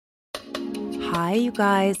Hi, you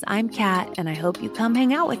guys. I'm Kat, and I hope you come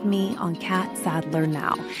hang out with me on Kat Sadler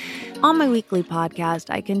Now. On my weekly podcast,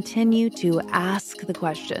 I continue to ask the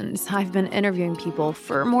questions. I've been interviewing people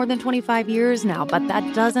for more than 25 years now, but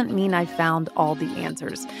that doesn't mean I've found all the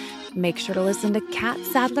answers. Make sure to listen to Kat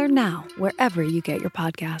Sadler Now, wherever you get your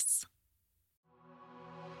podcasts.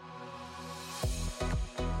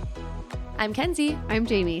 I'm Kenzie. I'm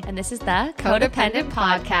Jamie. And this is the Codependent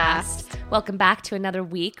Podcast. Welcome back to another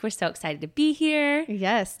week. We're so excited to be here.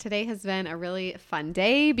 Yes, today has been a really fun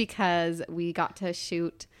day because we got to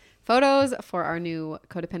shoot photos for our new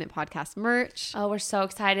Codependent Podcast merch. Oh, we're so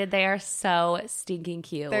excited. They are so stinking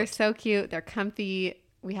cute. They're so cute. They're comfy.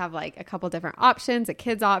 We have like a couple different options, a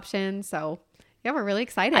kid's option. So yeah, we're really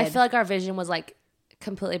excited. I feel like our vision was like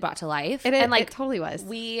completely brought to life. It totally was.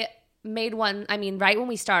 We made one, I mean, right when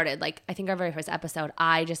we started, like I think our very first episode,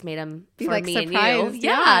 I just made them for like me surprised. and you.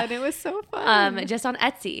 Yeah, and it was so fun. Just on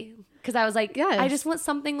Etsy. Because I was like, Yes. I just want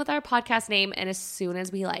something with our podcast name. And as soon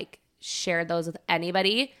as we like shared those with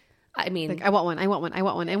anybody, I mean, like, I want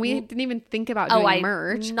one. And we didn't even think about doing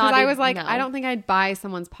merch. Because I was like, I don't think I'd buy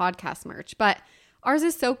someone's podcast merch. But ours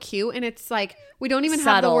is so cute. And it's like, we don't even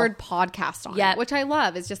have the word podcast on it, which I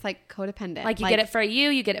love. It's just like codependent. Like you get it for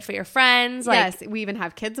you get it for your friends. Like, yes, we even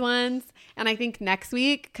have kids ones. And I think next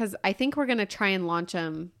week, because I think we're going to try and launch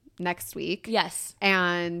them next week. Yes.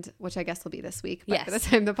 And which I guess will be this week. But yes. by the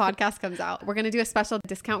time the podcast comes out, we're going to do a special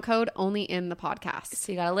discount code only in the podcast.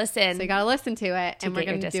 So you got to listen. So you got to listen to it. And we're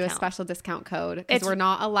going to do a special discount code because we're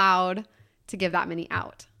not allowed to give that many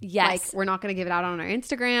out. Yes. Like we're not going to give it out on our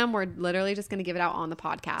Instagram. We're lotally just going to give it out on the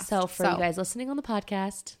podcast. So for you guys listening on the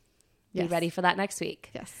podcast, be ready for that next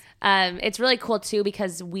week. Yes. It's really cool too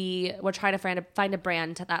because we're trying to find a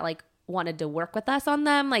brand that like wanted to work with us on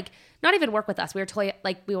them. Like not even work with us. We were totally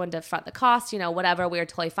like, we wanted to front the cost, whatever. We were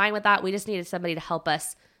totally fine with that. We just needed somebody to help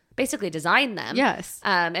us basically design them. Yes.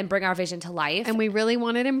 And bring our vision to life. And we really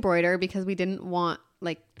wanted embroider because we didn't want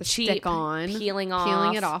like the stick on peeling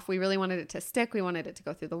it off. We really wanted it to stick. We wanted it to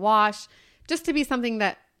go through the wash, just to be something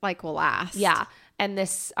that like will last. Yeah. And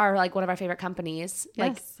this are like one of our favorite companies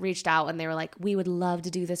like reached out and they were like, we would love to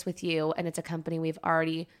do this with you. And it's a company we've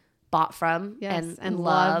already bought from and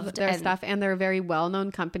loved their stuff. And they're a very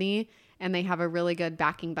well-known company and they have a really good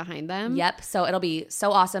backing behind them. Yep. So it'll be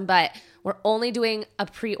so awesome, but we're only doing a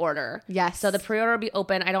pre-order. Yes. So the pre-order will be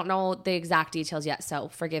open. I don't know the exact details yet, so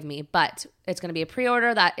forgive me, but it's going to be a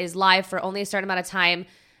pre-order that is live for only a certain amount of time.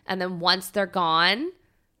 And then once they're gone,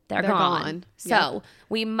 they're gone. So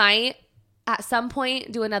we might at some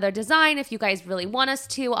point do another design if you guys really want us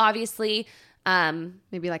to, obviously.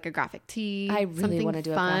 Maybe like a graphic tee. I really want to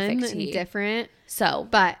do a graphic tee. And different. So,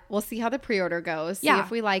 but we'll see how the pre-order goes. See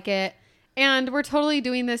if we like it. And we're totally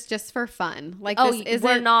doing this just for fun. Like this isn't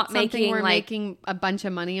we're not something we're making a bunch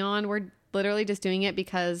of money on. We're literally just doing it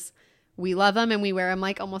because we love them and we wear them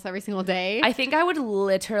like almost every single day. I think I would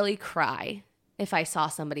literally cry if I saw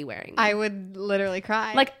somebody wearing them. I would literally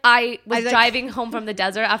cry. Like I was driving home from the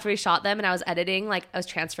desert after we shot them and I was editing, like I was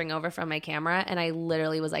transferring over from my camera and I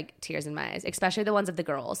literally was like tears in my eyes, especially the ones of the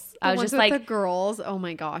girls. I was just like the girls. Oh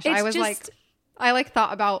my gosh. I was like, I like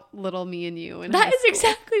thought about little me and you. And that is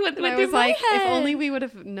exactly what went through my head. If only we would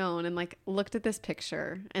have known and like looked at this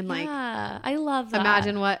picture and like, I love that.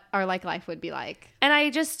 Imagine what our like life would be like. And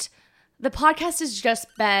the podcast has just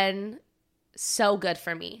been so good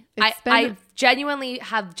for me. I genuinely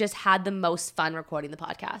have just had the most fun recording the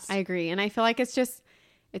podcast. I agree. And I feel like it's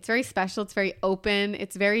very special. It's very open.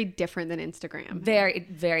 It's very different than Instagram. Very,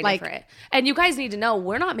 very different. And you guys need to know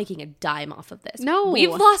we're not making a dime off of this. No.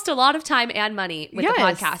 We've lost a lot of time and money with the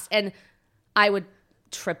podcast. And I would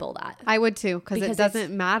triple that. I would too, because it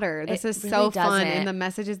doesn't matter. This is really so fun. And the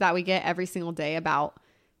messages that we get every single day about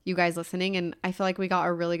you guys listening. And I feel like we got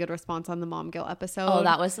a really good response on the Mom Guilt episode. Oh,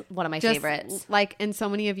 that was one of my favorites. Like, and so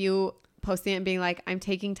many of you posting it and being like, I'm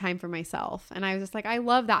taking time for myself. And I was just like, I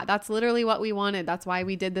love that. That's literally what we wanted. That's why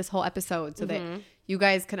we did this whole episode, so that you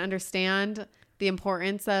guys can understand the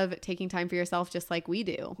importance of taking time for yourself just like we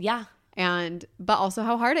do. Yeah. But also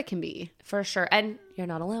how hard it can be. For sure. And you're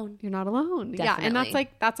not alone. You're not alone. Definitely. Yeah. And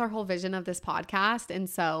that's our whole vision of this podcast. And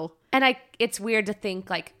so. And it's weird to think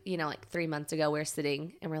like 3 months ago we're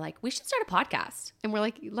sitting and we're like, we should start a podcast. And we're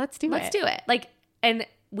like, let's do it. Like, and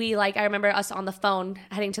we I remember us on the phone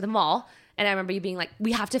heading to the mall. And I remember you being like,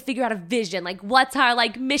 we have to figure out a vision. Like, what's our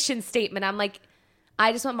mission statement? I'm like,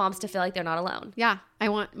 I just want moms to feel like they're not alone. Yeah. I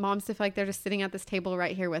want moms to feel like they're just sitting at this table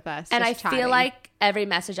right here with us. And I feel like every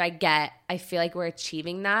message I get, I feel like we're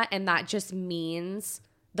achieving that. And that just means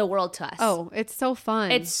the world to us. Oh, it's so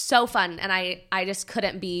fun. It's so fun. And I just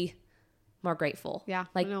couldn't be more grateful. Yeah.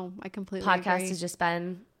 Like, no, I completely podcast agree. has just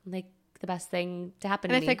been the best thing to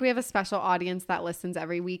happen and to I me. think we have a special audience that listens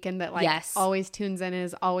every week and that like always tunes in and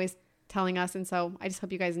is always telling us. And so I just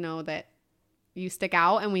hope you guys know that you stick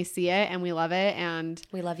out and we see it and we love it. And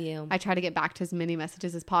we love you. I try to get back to as many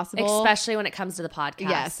messages as possible. Especially when it comes to the podcast.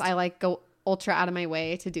 Yes. I like go ultra out of my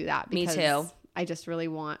way to do that. Because me too. I just really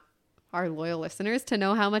want our loyal listeners to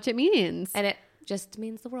know how much it means. And it just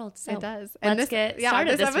means the world. So it does. And let's get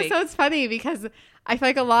started this episode's funny because I feel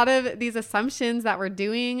like a lot of these assumptions that we're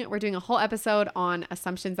doing a whole episode on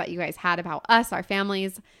assumptions that you guys had about us, our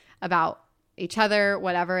families, about each other,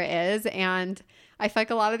 whatever it is. And I feel like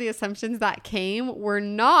a lot of the assumptions that came were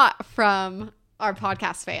not from our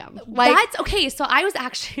podcast fam. Like, that's okay. So I was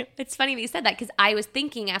actually, it's funny that you said that because I was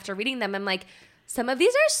thinking after reading them, I'm like, some of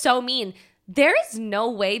these are so mean. There is no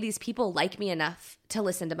way these people like me enough to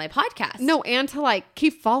listen to my podcast. No, and to like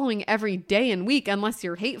keep following every day and week unless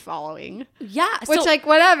you're hate following. Yeah. Which so like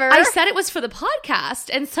whatever. I said it was for the podcast.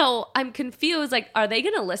 And so I'm confused. Like, are they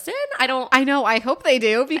going to listen? I know. I hope they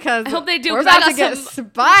do because I hope they do. We're about to get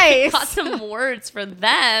spice. Got some words for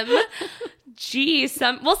them. Geez,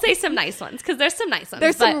 we'll say some nice ones because there's some nice ones.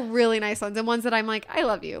 There's some really nice ones and ones that I'm like, I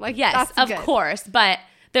love you. Like, yes, that's of course. But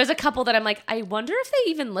there's a couple that I'm like, I wonder if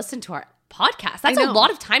they even listen to our podcast. That's a lot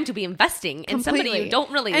of time to be investing in somebody you don't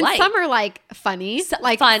really and like. Some are like funny.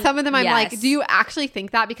 Like fun, some of them I'm like, do you actually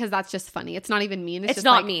think that? Because that's just funny. It's not even mean. It's just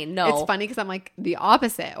not like, mean. No. It's funny because I'm like the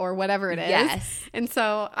opposite or whatever it is. Yes. And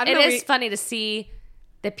so I don't know. It is funny to see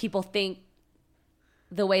that people think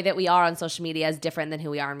the way that we are on social media is different than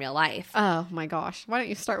who we are in real life. Oh my gosh. Why don't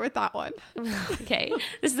you start with that one? Okay.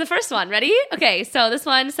 This is the first one. Ready? Okay. So this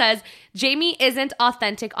one says, Jamie isn't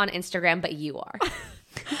authentic on Instagram, but you are.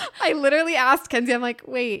 I literally asked Kenzie, I'm like,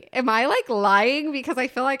 wait, am I like lying? Because I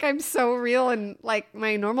feel like I'm so real and like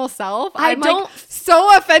my normal self. I'm like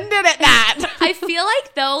so offended at that. I feel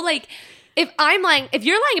like though, like if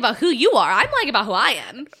you're lying about who you are, I'm lying about who I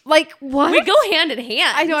am. Like what? We go hand in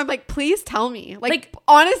hand. I know. I'm like, please tell me. Like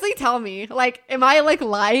honestly tell me. Like, am I like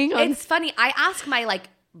lying? It's funny. I ask my like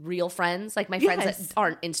real friends, like my friends that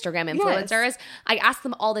aren't Instagram influencers. Yes. I ask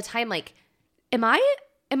them all the time, like, am I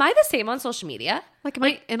the same on social media? Like, am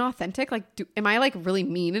I inauthentic? Like, am I like really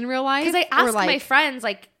mean in real life? Because I ask my friends,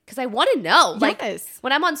 like, because I want to know. Yes. Like,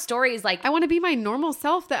 when I'm on stories, like, I want to be my normal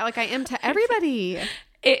self that like I am to everybody.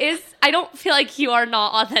 It is. I don't feel like you are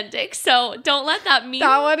not authentic, so don't let that mean.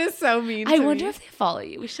 That one is so mean. I wonder if they follow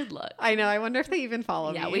you. We should look. I know. I wonder if they even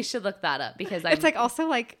follow me. Yeah, we should look that up because it's like also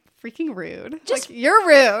like freaking rude. Just like, you're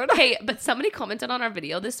rude. Hey, but somebody commented on our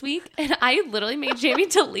video this week and I literally made Jamie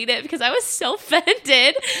delete it because I was so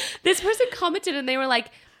offended. This person commented and they were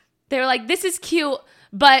like, this is cute,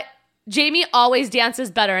 but Jamie always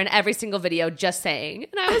dances better in every single video, just saying.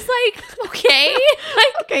 And I was like, okay.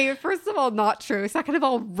 Like, okay, first of all, not true. Second of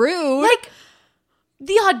all, rude. Like,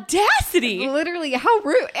 the audacity. Literally, how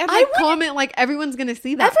rude. And I comment like everyone's going to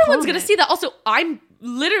see that. Everyone's going to see that. Also, I'm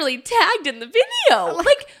literally tagged in the video.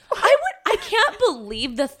 Like, I can't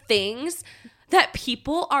believe the things that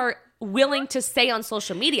people are willing to say on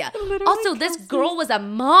social media. Literally, also, this girl was a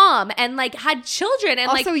mom and like had children and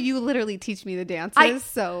also, like you literally teach me the dances.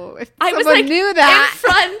 So if I was someone like knew that in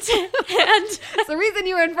front and it's the reason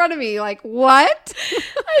you were in front of me. Like what?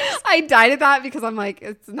 I died at that because I'm like,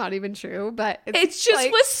 it's not even true. But it just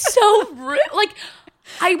like, was so rude. Like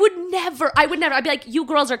I would never. I'd be like, you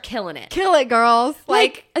girls are killing it. Kill it, girls.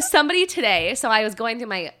 Like somebody today. So I was going through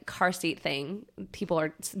my car seat thing. People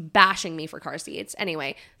are bashing me for car seats.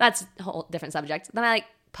 Anyway, that's a whole different subject. Then I like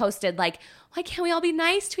posted like, why can't we all be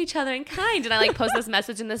nice to each other and kind? And I like posted this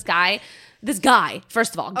message and this guy,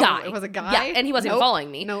 first of all, guy. Oh, it was a guy? Yeah, and he wasn't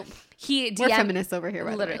following me. Nope. He DM'd, we're feminists over here,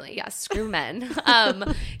 by literally, the way. yeah, screw men.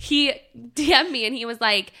 He DM'd me and he was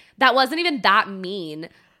like, that wasn't even that mean.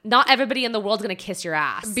 Not everybody in the world's going to kiss your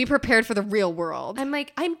ass. Be prepared for the real world. I'm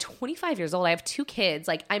like, I'm 25 years old. I have 2 kids.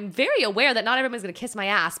 Like, I'm very aware that not everyone's going to kiss my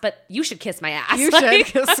ass, but you should kiss my ass. You like,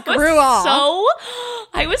 should. Screw off.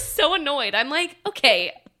 I was so annoyed. I'm like,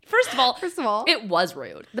 okay, first of all, it was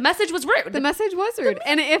rude. The message was rude.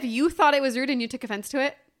 And if you thought it was rude and you took offense to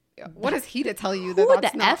it, what is he to tell you that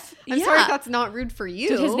that's not? F? I'm sorry if that's not rude for you.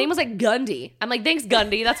 Dude, his name was like Gundy. I'm like, thanks,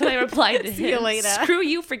 Gundy. That's what I replied to him. See you later. Screw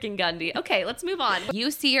you, freaking Gundy. Okay, let's move on.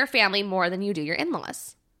 You see your family more than you do your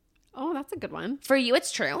in-laws. Oh, that's a good one. For you,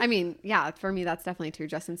 it's true. I mean, yeah, for me, that's definitely true.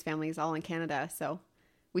 Justin's family is all in Canada, so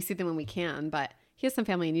we see them when we can. But he has some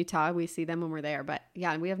family in Utah. We see them when we're there. But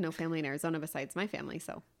yeah, we have no family in Arizona besides my family,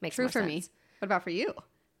 so makes true more for sense. me. What about for you?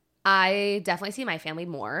 I definitely see my family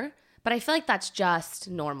more. But I feel like that's just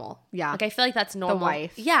normal. Yeah. Like, I feel like that's normal. The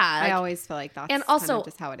wife. Yeah. Like, I always feel like that's and also, kind of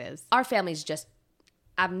just how it is. Our family's just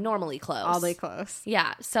abnormally close. Oddly close.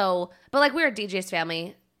 Yeah. So, but like, we're DJ's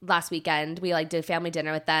family. last weekend. We like did family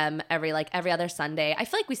dinner with them every other Sunday. I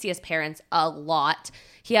feel like we see his parents a lot.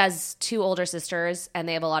 He has 2 older sisters and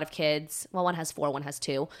they have a lot of kids. Well, one has 4, one has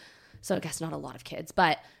 2. So I guess not a lot of kids,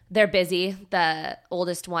 but they're busy. The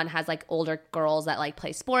oldest one has like older girls that like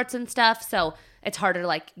play sports and stuff. So it's harder to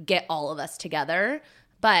like get all of us together.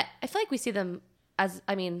 But I feel like we see them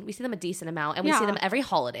we see them a decent amount, and we see them every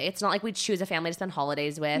holiday. It's not like we choose a family to spend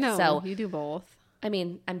holidays with. No, so you do both. I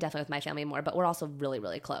mean, I'm definitely with my family more, but we're also really,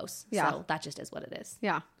 really close. Yeah. So that just is what it is.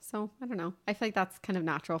 Yeah. So I don't know. I feel like that's kind of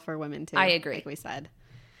natural for women too. I agree. Like we said.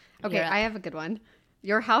 Okay, I have a good one.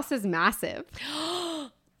 Your house is massive.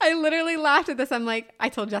 I literally laughed at this. I'm like, I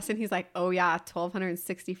told Justin, he's like, oh yeah,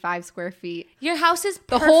 1,265 square feet. Your house is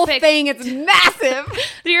perfect. The whole thing, it's massive.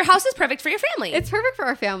 Your house is perfect for your family. It's perfect for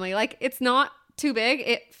our family. Like, it's not too big.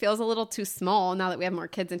 It feels a little too small now that we have more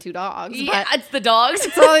kids and 2 dogs. Yeah, it's the dogs.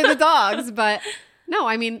 It's only the dogs. But no,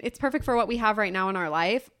 I mean, it's perfect for what we have right now in our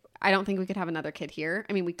life. I don't think we could have another kid here.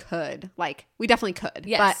 I mean, we could. Like, we definitely could.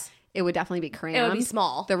 Yes. But it would definitely be cramped. It would be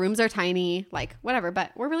small. The rooms are tiny, like whatever,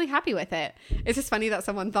 but we're really happy with it. It's just funny that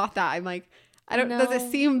someone thought that. I'm like, I don't know. Does it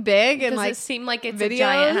seem big and like does it seem like it's videos? A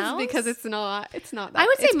giant house? Because it's not that. I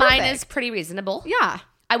would say it's mine perfect. is pretty reasonable. Yeah.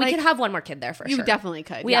 We could have one more kid there for sure. You definitely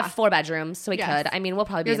could. We have 4 bedrooms, so we could. I mean, we'll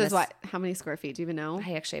probably be Yours in is what? How many square feet? Do you even know?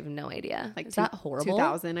 I actually have no idea. Like is that horrible?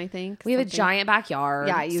 2,000, I think. We have a giant backyard.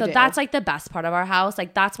 Yeah, you so do. that's like the best part of our house.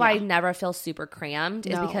 Like that's why I never feel super crammed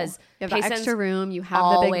is because you have the extra room. You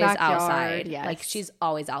have the big backyard. Outside. Yes. Like she's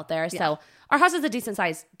always out there. Yeah. So our house is a decent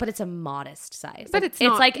size, but it's a modest size. But like,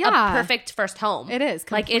 it's like a perfect first home. It is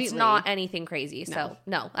completely. Like it's not anything crazy. So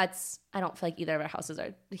no, I don't feel like either of our houses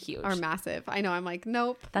are huge. Are massive. I know. I'm like,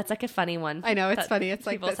 nope. That's like a funny one. I know. It's funny. It's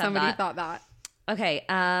like that somebody thought that. Okay.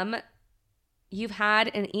 You've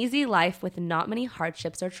had an easy life with not many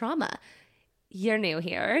hardships or trauma. You're new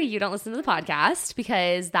here. You don't listen to the podcast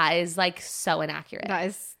because that is like so inaccurate. That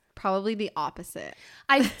is probably the opposite.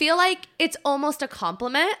 I feel like it's almost a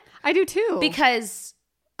compliment. I do too. Because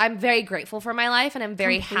I'm very grateful for my life and I'm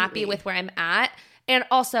very happy with where I'm at. And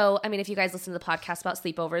also, I mean, if you guys listen to the podcast about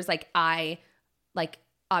sleepovers, like I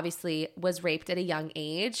obviously was raped at a young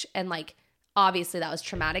age and like obviously that was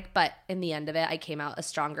traumatic, but in the end of it, I came out a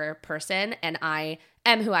stronger person and I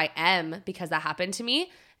am who I am because that happened to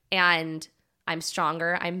me and I'm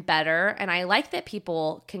stronger, I'm better. And I like that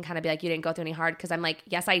people can kind of be like, you didn't go through any hard because I'm like,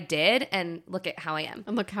 yes, I did. And look at how I am.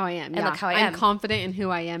 And look how I am. And look how I am. I'm confident in who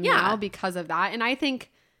I am now because of that. And I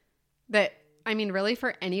think that, I mean, really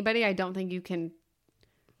for anybody, I don't think you can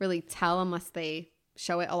really tell unless they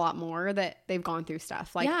show it a lot more that they've gone through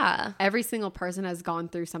stuff. Like every single person has gone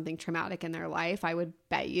through something traumatic in their life. I would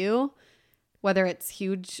bet you, whether it's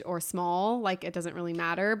huge or small, like it doesn't really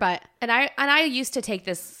matter. But I used to take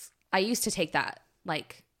that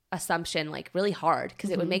like assumption like really hard because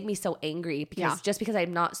it would make me so angry because just because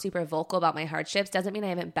I'm not super vocal about my hardships doesn't mean I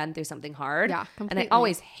haven't been through something hard. Yeah, completely. And I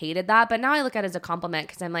always hated that. But now I look at it as a compliment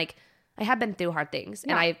because I'm like, I have been through hard things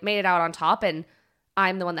and I made it out on top and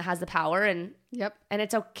I'm the one that has the power and and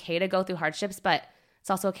it's okay to go through hardships, but it's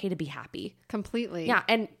also okay to be happy. Completely. Yeah.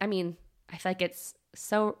 And I mean, I feel like it's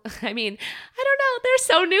so, I mean, I don't know. They're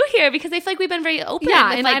so new here because I feel like we've been very open with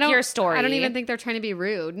and like your story. I don't even think they're trying to be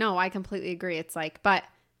rude. No, I completely agree. It's like, but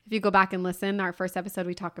if you go back and listen, our first episode,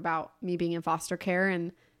 we talk about me being in foster care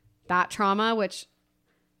and that trauma, which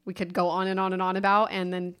we could go on and on and on about.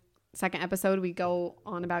 And then second episode, we go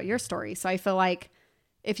on about your story. So I feel like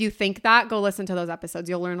if you think that, go listen to those episodes.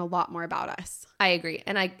 You'll learn a lot more about us. I agree.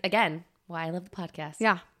 And I love the podcast.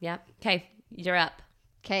 Yeah. Yeah. Okay. You're up.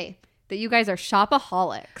 Okay. That you guys are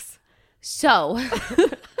shopaholics. So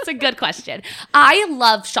it's a good question. I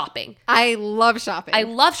love shopping. I love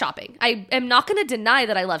shopping. I am not going to deny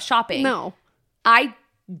that I love shopping. No. I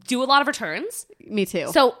do a lot of returns. Me too.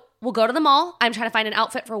 So we'll go to the mall. I'm trying to find an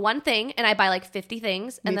outfit for one thing and I buy like 50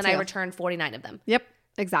 things and then I return 49 of them. Yep.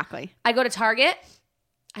 Exactly. I go to Target.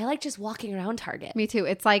 I like just walking around Target. Me too.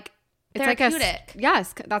 It's like therapeutic.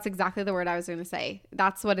 Yes, that's exactly the word I was going to say.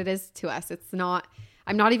 That's what it is to us. It's not,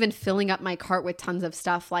 I'm not even filling up my cart with tons of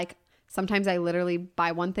stuff. Like sometimes I literally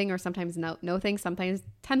buy one thing or sometimes no things, sometimes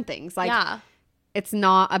 10 things. Like it's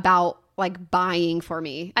not about like buying for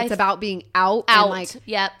me. It's about being out. And like,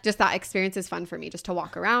 just that experience is fun for me just to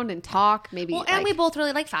walk around and talk. Maybe. Well, and we both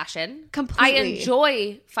really like fashion. Completely. I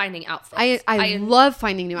enjoy finding outfits. I love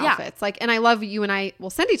finding new outfits. Like, and I love you and I will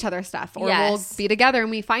send each other stuff or we'll be together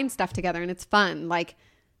and we find stuff together and it's fun. Like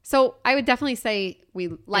So I would definitely say we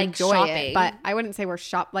like enjoy shopping. it, but I wouldn't say we're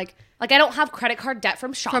like I don't have credit card debt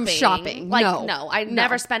from shopping. Like, no. I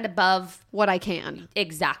never spend above what I can.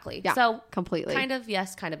 Exactly. Yeah, so completely. Kind of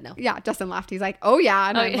yes, kind of no. Yeah, Justin laughed. He's like, oh yeah.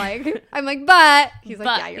 And I'm like, but he's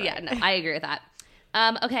like, yeah, you're right. No, I agree with that.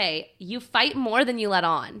 Okay, you fight more than you let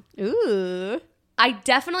on. Ooh. I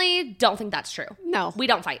definitely don't think that's true. No. We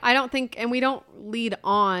don't fight. I don't think, and we don't lead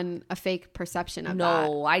on a fake perception of that.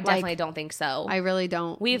 No, I definitely don't think so. I really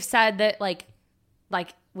don't. We've said that like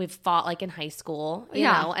we've fought like in high school, you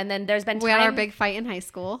know, and then there's been we had our big fight in high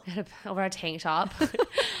school over a tank top.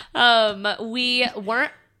 We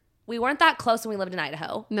weren't that close when we lived in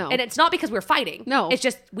Idaho. No. And it's not because we were fighting. No. It's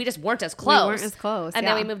just we just weren't as close. We weren't as close. And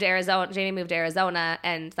then we moved to Arizona. Jamie moved to Arizona,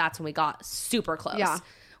 and that's when we got super close. Yeah.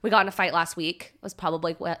 We got in a fight last week. It was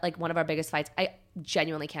probably like one of our biggest fights. I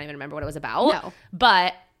genuinely can't even remember what it was about. No.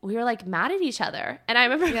 But we were like mad at each other. And I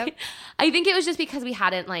remember I think it was just because we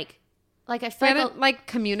hadn't like I feel like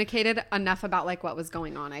communicated enough about like what was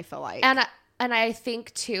going on, I feel like. And I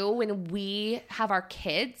think too, when we have our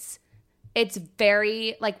kids, it's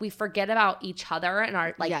very like we forget about each other and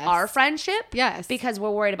our our friendship. Yes. Because we're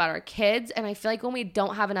worried about our kids. And I feel like when we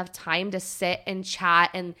don't have enough time to sit and chat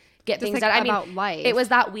and get just things done. About life. It was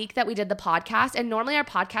that week that we did the podcast, and normally our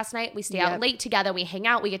podcast night, we stay out late together, we hang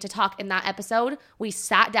out, we get to talk. In that episode, we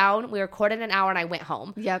sat down, we recorded an hour, and I went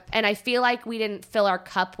home. Yep. And I feel like we didn't fill our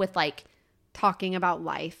cup with like talking about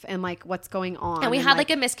life and like what's going on. And we had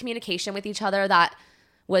like a miscommunication with each other that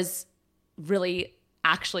was really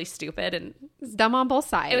actually stupid and dumb on both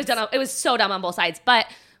sides. It was so dumb on both sides, but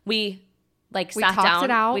we sat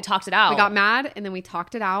down, we talked it out. We got mad and then we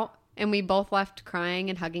talked it out. And we both left crying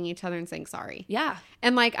and hugging each other and saying sorry. Yeah.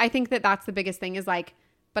 And like, I think that that's the biggest thing is like,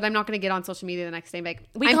 but I'm not going to get on social media the next day and be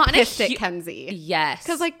like, I'm pissed at Kenzie. Yes.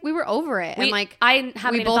 Because like we were over it. And like I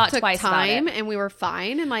haven't even thought twice about it. And we were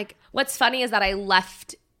fine. And like. What's funny is that I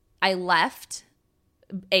left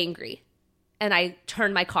angry. And I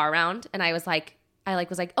turned my car around and I was like,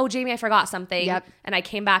 oh, Jamie, I forgot something. Yep. And I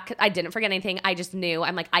came back. I didn't forget anything. I just knew.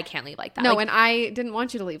 I'm like, I can't leave like that. No, like, and I didn't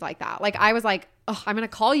want you to leave like that. Like, I was like, oh, I'm going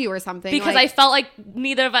to call you or something. Because I felt like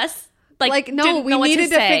neither of us, no, we needed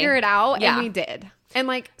to figure it out. Yeah. And we did. And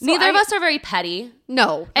like, so neither of us are very petty.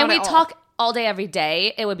 No. And we talk all day, every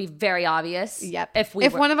day. It would be very obvious. Yep. If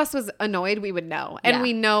one of us was annoyed, we would know. And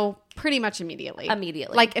we know pretty much immediately.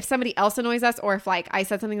 Like if somebody else annoys us or if like I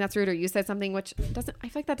said something that's rude or you said something, which doesn't, I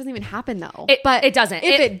feel like that doesn't even happen though. But it doesn't.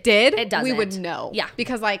 If it did, it doesn't. We would know. Yeah.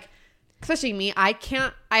 Because like, especially me, I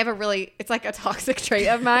have it's like a toxic trait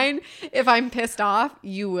of mine. If I'm pissed off,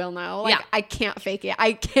 you will know. Like I can't fake it.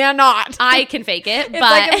 I cannot. I can fake it. It's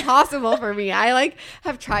like impossible for me. I like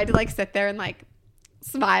have tried to like sit there and like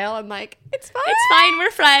smile and like it's fine, we're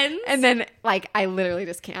friends, and then like I literally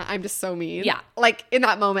just can't. I'm just so mean. Yeah, like in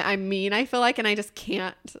that moment I'm mean, I feel like, and I just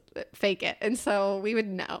can't fake it. And so we would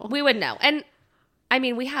know. And I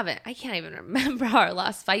mean, I can't even remember our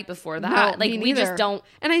last fight before that. No, like we just don't.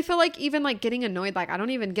 And I feel like even like getting annoyed, like I don't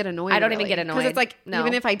even get annoyed. I don't even get annoyed because it's like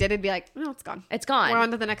even if I did, it'd be like, no, it's gone. It's gone. We're on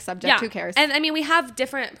to the next subject. Who cares? And I mean, we have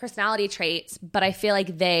different personality traits, but I feel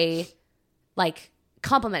like they like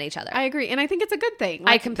complement each other. I agree. And I think it's a good thing.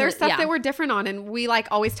 Like there's stuff that we're different on and we like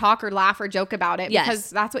always talk or laugh or joke about it because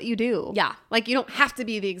that's what you do. Yeah. Like you don't have to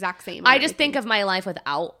be the exact same. I just think of my life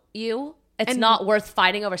without you. It's not worth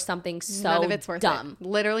fighting over something so none of it's worth dumb. It.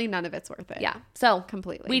 Literally none of it's worth it. Yeah. So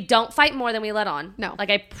completely. We don't fight more than we let on. No. Like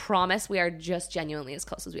I promise we are just genuinely as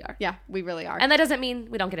close as we are. Yeah, we really are. And that doesn't mean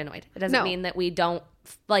we don't get annoyed. It doesn't mean that we don't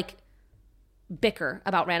like bicker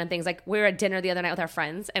about random things. Like we were at dinner the other night with our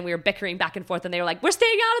friends and we were bickering back and forth and they were like, we're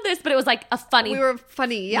staying out of this, but it was like a funny. We were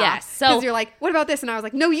funny, yeah. Yes. So because you're like, what about this? And I was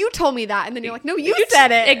like, no, you told me that. And then you're like, no, you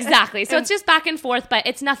said it. Exactly. So it's just back and forth, but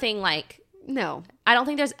it's nothing like. No. I don't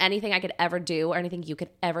think there's anything I could ever do or anything you could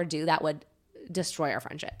ever do that would destroy our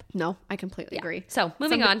friendship. No, I completely agree. So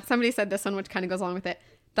moving on. Somebody said this one, which kind of goes along with it.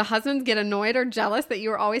 The husbands get annoyed or jealous that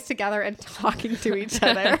you are always together and talking to each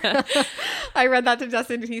other. I read that to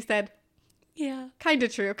Justin and he said, yeah, kind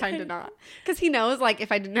of true, kind of not. Because he knows, like,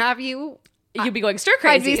 if I didn't have you, you'd be going stir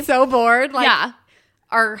crazy. I'd be so bored. Like, yeah.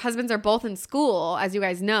 Our husbands are both in school, as you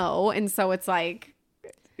guys know. And so it's like,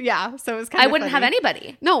 yeah. So it's kind of I wouldn't have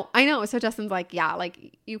anybody. No, I know. So Justin's like, yeah,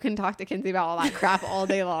 like, you can talk to Kinsey about all that crap all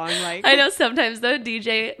day long. Like, I know sometimes, though,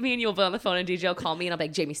 DJ, me and you will be on the phone and DJ will call me and I'll be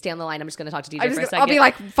like, Jamie, stay on the line. I'm just going to talk to DJ for a second. I'll be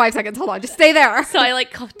like, 5 seconds. Hold on. Just stay there. So I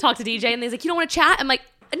like talk to DJ and he's like, you don't want to chat? I'm like,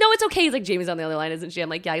 no, it's okay. He's like, Jamie's on the other line, isn't she? I'm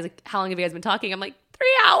like, yeah. He's like, how long have you guys been talking? I'm like, 3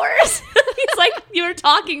 hours. He's like, you were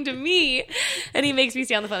talking to me. And he makes me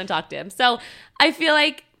stay on the phone and talk to him. So I feel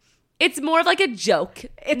like It's more of like a joke.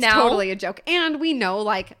 It's now. totally a joke. And we know,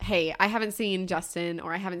 like, hey, I haven't seen Justin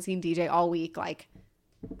or I haven't seen DJ all week. Like,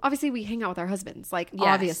 obviously we hang out with our husbands, like, yes.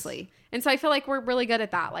 obviously. And so I feel like we're really good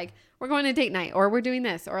at that. Like, we're going to date night or we're doing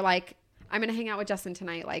this or like, I'm going to hang out with Justin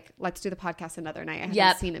tonight. Like, let's do the podcast another night. I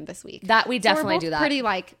haven't seen him this week. That we definitely do that. Pretty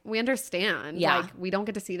like, we understand. Yeah. Like, we don't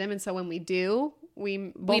get to see them. And so when we do,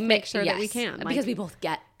 we both make sure that we can. Like, because we both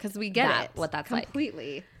get it. What that's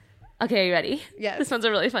completely. Like. Okay, are you ready? Yes. This one's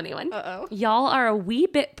a really funny one. Uh-oh. Y'all are a wee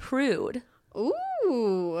bit prude.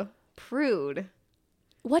 Ooh, prude.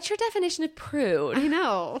 What's your definition of prude? I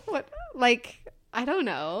know. What? Like, I don't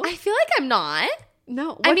know. I feel like I'm not.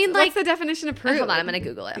 No. I mean, like, what's the definition of prude? Hold on, I'm going to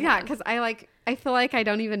Google it. Yeah, because I feel like I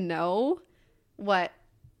don't even know what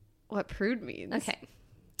prude means. Okay.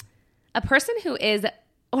 A person who is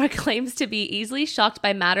or claims to be easily shocked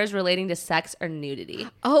by matters relating to sex or nudity.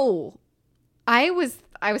 Oh, I was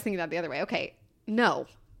thinking that the other way. Okay. No.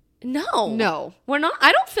 We're not.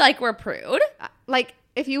 I don't feel like we're prude. Like,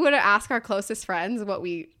 if you were to ask our closest friends what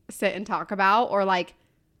we sit and talk about, or like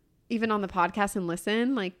even on the podcast and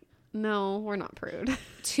listen, like, no, we're not prude.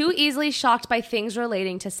 Too easily shocked by things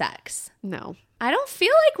relating to sex. No. I don't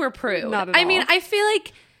feel like we're prude. Not at all. I mean, I feel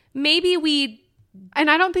like maybe we... And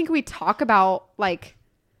I don't think we talk about, like...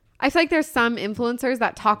 I feel like there's some influencers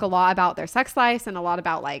that talk a lot about their sex lives and a lot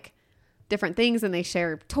about, like, different things, and they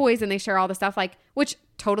share toys and they share all the stuff, like, which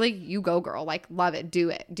totally, you go, girl. Like, love it.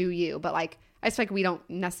 Do you. But, like, I just feel like we don't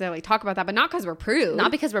necessarily talk about that, but not because we're prude.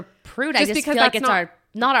 Not because we're prude. I just because feel like it's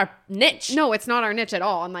not our niche. No, it's not our niche at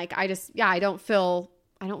all. And, like, I don't feel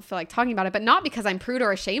like talking about it, but not because I'm prude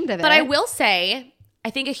or ashamed of it. But I will say,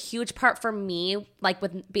 I think a huge part for me, like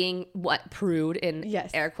with being prude in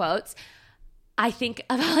air quotes, I think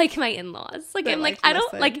about like my in-laws. Like, I'm like, I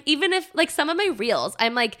don't like, even if like some of my reels,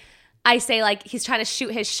 I'm like, I say like he's trying to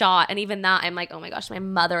shoot his shot, and even that I'm like, oh my gosh, my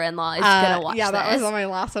mother-in-law is gonna watch this. Yeah, that was on my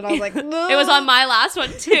last one. I was like, no. It was on my last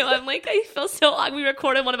one too. I'm like, I feel so odd. We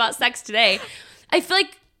recorded one about sex today. I feel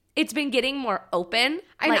like it's been getting more open.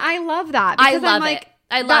 And like, I love that. I love it.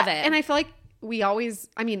 I love it. And I feel like we always,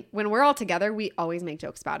 I mean, when we're all together, we always make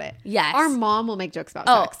jokes about it. Yes. Our mom will make jokes about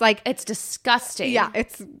sex. Like, it's disgusting. Yeah,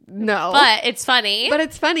 no. But it's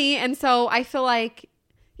funny. And so I feel like,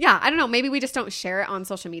 yeah, I don't know. Maybe we just don't share it on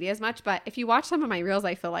social media as much. But if you watch some of my reels,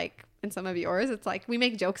 I feel like, and some of yours, it's like we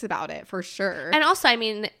make jokes about it for sure. And also, I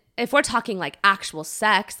mean, if we're talking like actual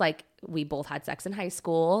sex, like we both had sex in high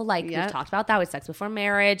school. Like we've talked about that with sex before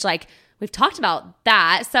marriage. Like we've talked about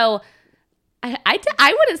that. So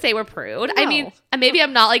I wouldn't say we're prude. No. I mean, maybe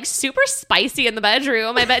I'm not like super spicy in the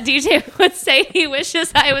bedroom. I bet DJ would say he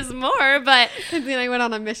wishes I was more, but. And then I went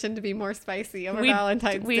on a mission to be more spicy over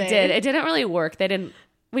Valentine's Day. We did. It didn't really work.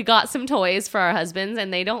 We got some toys for our husbands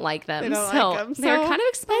and they don't like them. So they're kind of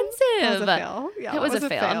expensive. That was a fail. Yeah, it was a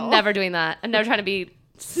fail. I'm never doing that. I'm never trying to be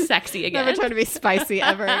sexy again. Never trying to be spicy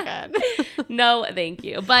ever again. No, thank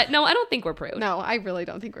you. But no, I don't think we're prude. No, I really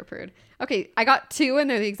don't think we're prude. Okay, I got two and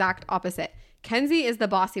they're the exact opposite. Kenzie is the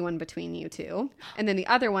bossy one between you two. And then the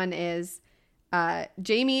other one is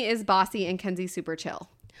Jamie is bossy and Kenzie's super chill.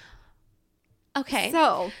 Okay.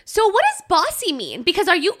 So what does bossy mean? Because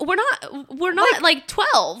we're not like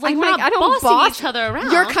 12. Like, we're not I don't bossing each other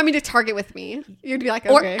around. You're coming to Target with me. You'd be like,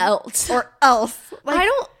 okay. Or else. Like,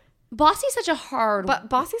 bossy is such a hard word. But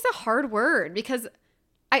bossy's a hard word because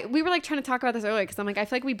we were like trying to talk about this earlier because I'm like, I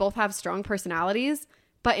feel like we both have strong personalities,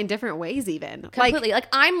 but in different ways even. Completely. Like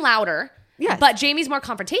I'm louder. Yes. But Jamie's more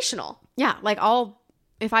confrontational. Yeah. Like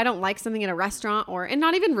if I don't like something in a restaurant and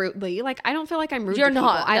not even rudely, like I don't feel like I'm rude to people.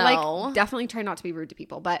 Not, no. I like definitely try not to be rude to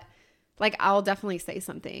people, but like I'll definitely say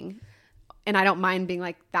something and I don't mind being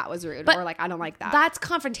like, that was rude or like, I don't like that. That's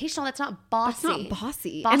confrontational. That's not bossy. That's not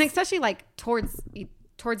bossy. And especially like towards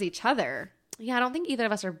each other. Yeah. I don't think either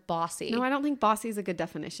of us are bossy. No, I don't think bossy is a good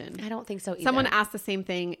definition. I don't think so either. Someone asked the same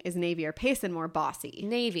thing. Is Navy or Payson more bossy?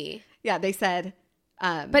 Navy. Yeah. They said,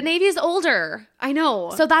 but Navy is older. I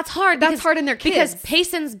know. So that's hard. That's hard in their kids. Because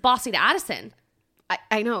Payson's bossy to Addison.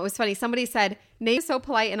 I know. It was funny. Somebody said, Navy's so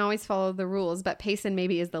polite and always follow the rules, but Payson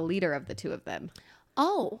maybe is the leader of the two of them.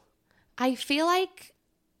 Oh. I feel like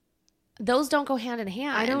those don't go hand in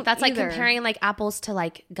hand. I don't That's either. Like comparing like apples to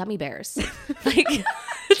like gummy bears.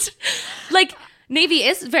 like Navy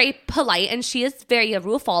is very polite and she is very a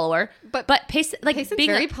rule follower. But Payson's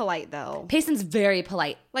very polite though. Payson's very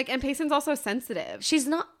polite. Like, and Payson's also sensitive. She's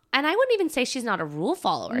not, and I wouldn't even say she's not a rule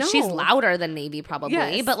follower. No. She's louder than Navy probably.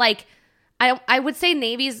 Yes. But like, I would say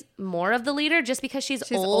Navy's more of the leader just because she's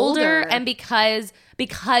older and because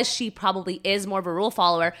she probably is more of a rule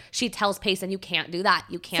follower. She tells Payson, you can't do that.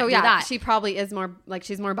 You can't do that. She probably is more like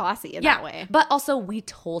she's more bossy in that way. But also we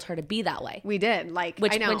told her to be that way. We did. Like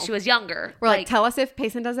I know. When she was younger. We're like, tell us if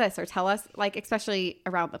Payson does this, or tell us like especially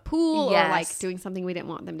around the pool or like doing something we didn't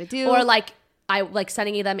want them to do. Or like I like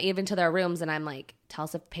sending them even to their rooms and I'm like, tell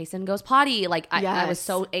us if Payson goes potty. Like I was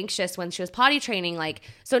so anxious when she was potty training. Like,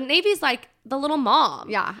 so Navy's like the little mom.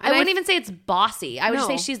 Yeah. I wouldn't even say it's bossy. I would just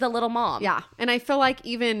say she's the little mom. Yeah. And I feel like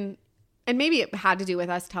even, and maybe it had to do with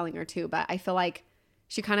us telling her too, but I feel like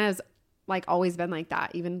she kind of has like always been like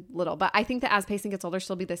that, even little. But I think that as Payson gets older,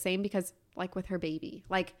 she'll be the same because like with her baby,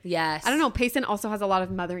 like, yes, I don't know. Payson also has a lot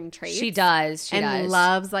of mothering traits. She does. She and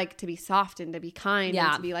loves like to be soft and to be kind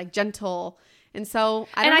and to be like gentle. And so,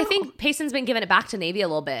 I think Payson's been giving it back to Navy a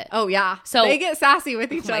little bit. Oh, yeah. So they get sassy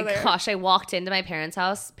with each other. Oh, my gosh. I walked into my parents'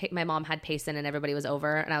 house. My mom had Payson and everybody was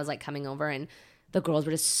over. And I was like coming over and the girls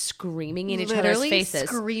were just screaming in each other's faces.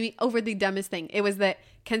 Screaming over the dumbest thing. It was that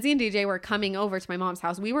Kenzie and DJ were coming over to my mom's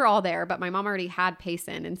house. We were all there, but my mom already had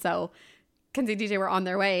Payson. And so Kenzie and DJ were on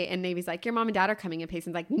their way, and Navy's like, your mom and dad are coming. And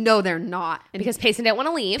Payson's like, no, they're not. And because Payson didn't want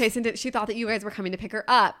to leave. She thought that you guys were coming to pick her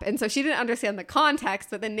up. And so she didn't understand the context,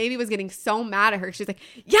 but then Navy was getting so mad at her. She's like,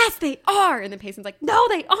 yes, they are. And then Payson's like, no,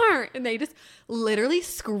 they aren't. And they just literally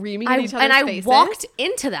screaming at each other's faces. And I walked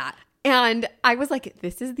into that. And I was like,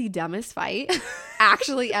 this is the dumbest fight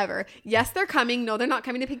actually ever. Yes, they're coming. No, they're not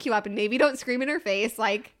coming to pick you up. And Navy don't scream in her face.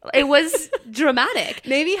 Like, it was dramatic.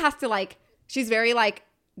 Navy has to like, she's very like,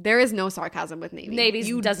 there is no sarcasm with Navy.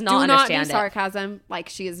 Navy does not understand do sarcasm. Like,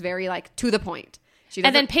 she is very like to the point.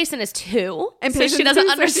 And then Payson is 2, and so she doesn't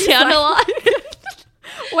understand a lot.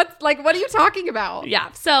 What are you talking about?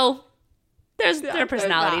 Yeah, so there's their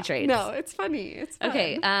personality traits. No, it's funny. It's fun.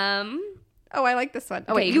 Okay. Oh, I like this one.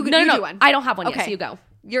 Okay, you do one. I don't have one yet, so you go.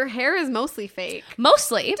 Your hair is mostly fake.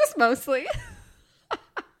 Mostly, just mostly.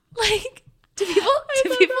 Like, do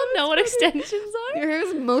people know what extensions are? Your hair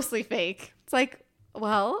is mostly fake. It's like.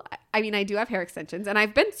 Well, I mean, I do have hair extensions, and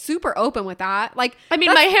I've been super open with that. Like, I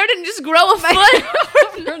mean, my hair didn't just grow a foot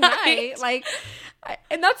overnight. Like,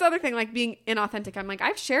 and that's the other thing, like being inauthentic. I'm like,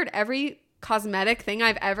 I've shared every cosmetic thing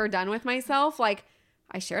I've ever done with myself. Like,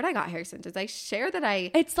 I shared I got hair extensions. I shared that I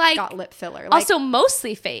got lip filler. Like, also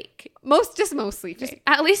mostly fake. Mostly fake.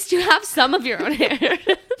 At least you have some of your own hair.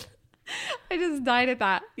 I just died at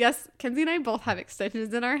that. Yes, Kenzie and I both have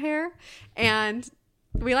extensions in our hair, and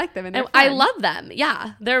we like them, and they're fun. I love them.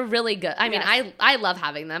 Yeah, they're really good. I mean, I love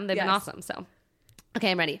having them. They've been awesome. So,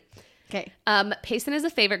 okay, I'm ready. Okay. Payson is a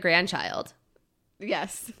favorite grandchild.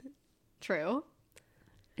 Yes, true.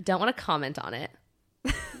 I don't want to comment on it,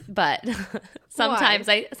 but sometimes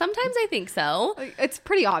I think so. It's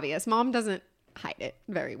pretty obvious. Mom doesn't hide it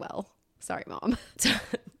very well. Sorry, Mom.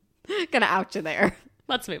 Gonna out you there.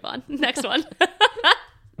 Let's move on. Next one.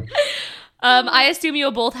 I assume you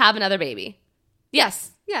will both have another baby.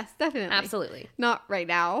 Yes. Yes, definitely. Absolutely. Not right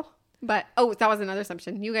now. But, that was another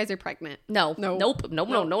assumption. You guys are pregnant. No. Nope. No,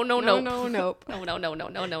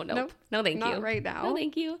 thank you. Not right now. No,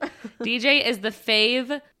 thank you. DJ is the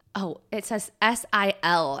fave. Oh, it says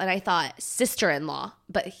SIL, and I thought sister-in-law,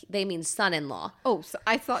 but they mean son-in-law. Oh, so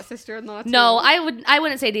I thought sister-in-law too. No, I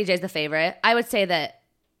wouldn't say DJ's the favorite. I would say that,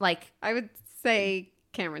 like... I would say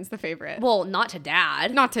Cameron's the favorite. Well, not to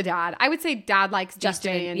dad. I would say dad likes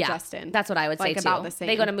Justin and Justin. That's what I would say too. About the same.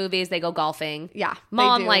 They go to movies. They go golfing. Yeah.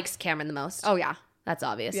 Mom likes Cameron the most. Oh, yeah. That's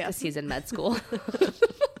obvious because he's in med school.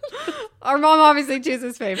 Our mom obviously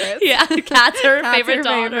chooses favorites. Yeah. Kat's her favorite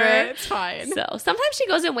daughter. It's fine. So sometimes she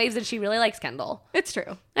goes in waves and she really likes Kendall. It's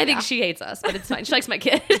true. I think she hates us, but it's fine. She likes my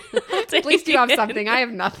kid. At least you have something. I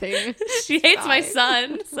have nothing. She hates my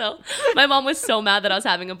son. So my mom was so mad that I was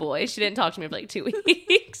having a boy. She didn't talk to me for like 2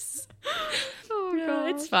 weeks. Oh, God.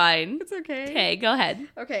 It's fine. It's okay. Okay, go ahead.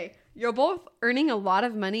 Okay. You're both earning a lot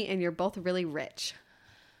of money and you're both really rich.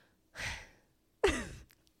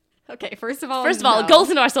 Okay, first of all, it goes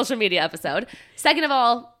into our social media episode. Second of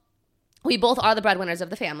all, we both are the breadwinners of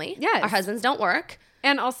the family. Yes. Our husbands don't work.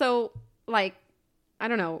 And also, like, I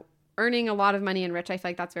don't know, earning a lot of money and rich, I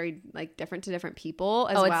feel like that's very, like, different to different people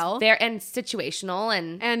as well. It's and situational.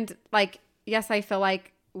 And, like, yes, I feel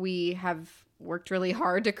like we have worked really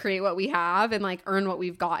hard to create what we have and, like, earn what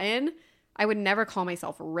we've gotten. I would never call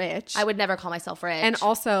myself rich. I would never call myself rich. And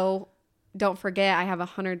also... don't forget, I have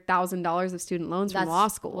 $100,000 of student loans from law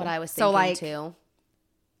school. What I was thinking too.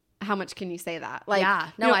 How much can you say that? Like,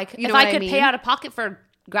 yeah, no, if I could pay out of pocket for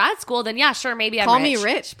grad school, then yeah, sure, maybe I'm call rich. Me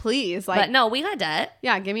rich, please. Like, but no, we got debt.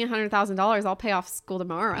 Yeah, give me $100,000. I'll pay off school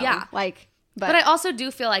tomorrow. Yeah, like But I also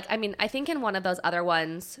do feel like, I mean, I think in one of those other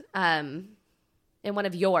ones, in one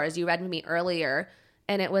of yours, you read me earlier,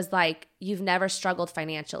 and it was like, you've never struggled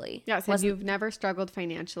financially. Yeah, it said you've never struggled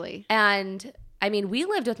financially. And I mean, we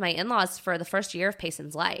lived with my in-laws for the first year of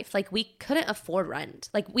Payson's life. Like, we couldn't afford rent.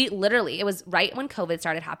 Like, we literally, it was right when COVID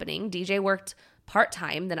started happening. DJ worked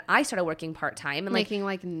part-time, then I started working part-time and making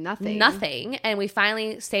like nothing. And we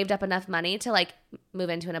finally saved up enough money to like move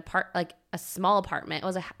into a small apartment. It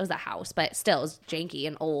was a house, but still it was janky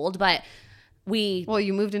and old. But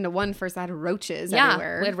you moved into one first that had roaches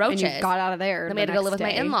everywhere. We had roaches. And you got out of there. Then we had to go live with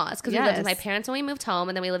my in-laws because we lived with my parents when we moved home,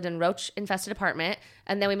 and then we lived in a roach-infested apartment,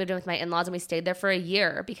 and then we moved in with my in-laws, and we stayed there for a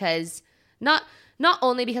year because not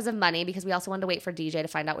only because of money, because we also wanted to wait for DJ to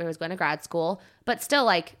find out where he was going to grad school, but still,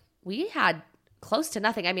 like, we had close to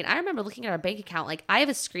nothing. I mean, I remember looking at our bank account. Like, I have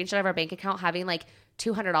a screenshot of our bank account having like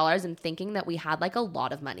 $200 and thinking that we had like a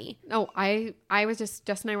lot of money. Oh, I was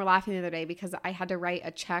Justin and I were laughing the other day because I had to write a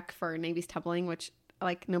check for Navy's Tumbling, which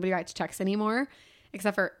like nobody writes checks anymore,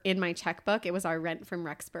 except for in my checkbook. It was our rent from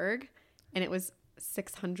Rexburg, and it was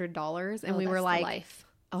 $600. And we were like,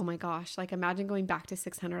 oh my gosh, like imagine going back to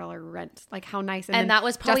 $600 rent. Like how nice. And that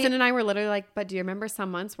was probably, Justin and I were literally like, but do you remember some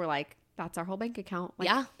months we're like, that's our whole bank account. Like,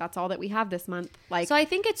 yeah. That's all that we have this month. Like, so I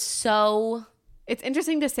think it's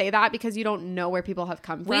interesting to say that because you don't know where people have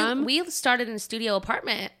come from. We started in a studio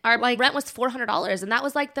apartment. Our rent was $400, and that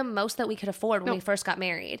was like the most that we could afford when we first got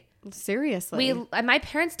married. Seriously. My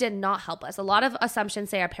parents did not help us. A lot of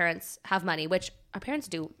assumptions say our parents have money, which our parents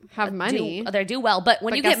do have money. They do well, but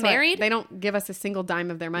when you get married, they don't give us a single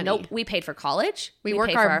dime of their money. Nope. We paid for college. We work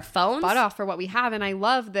paid for our phones. Butt off for what we have, and I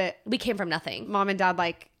love that we came from nothing. Mom and Dad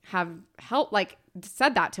like have help, like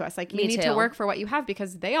said that to us, like you need to work for what you have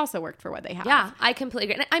because they also worked for what they have. Yeah, I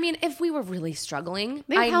completely agree. I mean, if we were really struggling,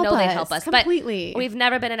 they'd help us completely. But we've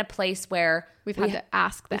never been in a place where we've had to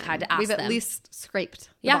ask them. We've at least scraped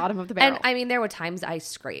the bottom of the barrel. And I mean, there were times I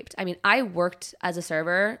scraped. I mean, I worked as a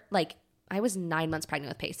server, like I was 9 months pregnant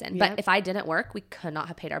with Payson. But if I didn't work, we could not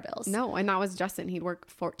have paid our bills. No, and that was Justin. He'd work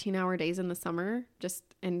 14-hour days in the summer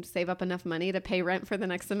and save up enough money to pay rent for the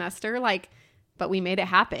next semester. But we made it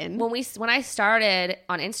happen. When I started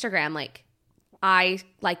on Instagram, like I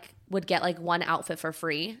would get like one outfit for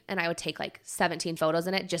free, and I would take like 17 photos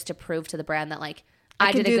in it just to prove to the brand that like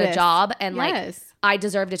I did a good job and like I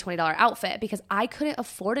deserved a $20 outfit because I couldn't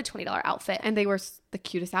afford a $20 outfit. And they were the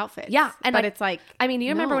cutest outfits. Yeah. But it's like, I mean, you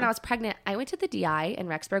remember when I was pregnant, I went to the DI in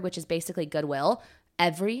Rexburg, which is basically Goodwill,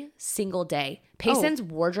 every single day. Payson's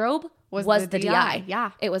wardrobe was the DI.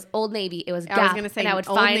 Yeah. It was Old Navy. It was Gap. I was going to say, and I would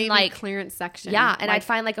Old find Navy like clearance section. Yeah. And I'd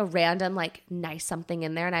find like a random like nice something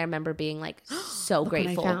in there. And I remember being like so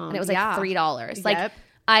grateful. And it was like $3. Like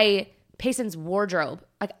Payson's wardrobe,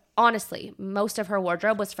 like honestly, most of her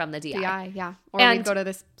wardrobe was from the DI. Yeah. Or we'd go to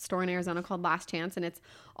this store in Arizona called Last Chance, and it's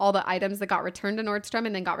all the items that got returned to Nordstrom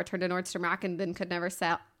and then got returned to Nordstrom Rack and then could never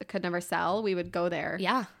sell. We would go there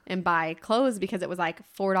and buy clothes because it was like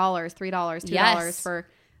 $4, $3, $2 for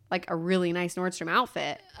like a really nice Nordstrom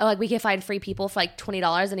outfit. Oh, like we could find free people for like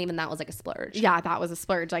 $20, and even that was like a splurge. Yeah, that was a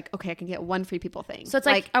splurge. Like, okay, I can get one free people thing. So it's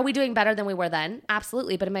like, are we doing better than we were then?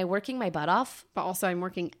 Absolutely. But am I working my butt off? But also I'm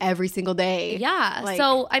working every single day. Yeah.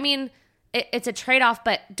 So, I mean, it's a trade-off,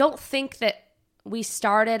 but don't think that we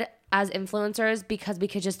started as influencers because we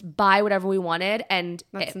could just buy whatever we wanted and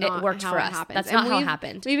it worked for us. That's not how it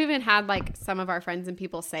happened. We've even had like some of our friends and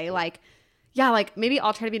people say like, yeah, like maybe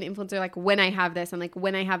I'll try to be an influencer like when I have this and like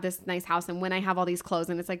when I have this nice house and when I have all these clothes.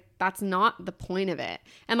 And it's like, that's not the point of it.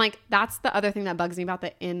 And like, that's the other thing that bugs me about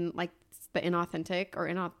the inauthentic or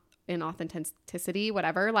inauthenticity,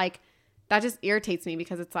 whatever. Like that just irritates me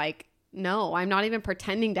because it's like, no, I'm not even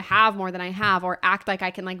pretending to have more than I have or act like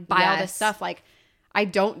I can like buy all this stuff. Like I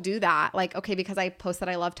don't do that. Like, okay, because I post that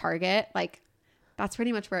I love Target, like that's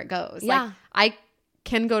pretty much where it goes. Yeah. Like I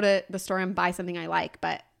can go to the store and buy something I like,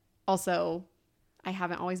 but also I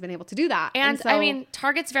haven't always been able to do that. And so, I mean,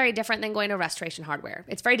 Target's very different than going to Restoration Hardware.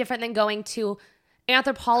 It's very different than going to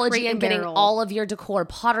Anthropologie and getting all of your decor,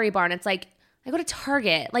 Pottery Barn. It's like, I go to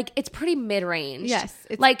Target. Like, it's pretty mid-range. Yes,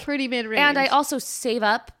 it's like, pretty mid-range. And I also save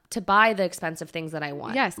up to buy the expensive things that I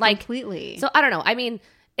want. Yes, like, completely. So, I don't know. I mean,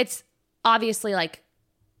 it's obviously like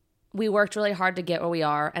we worked really hard to get where we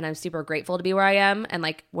are, and I'm super grateful to be where I am. And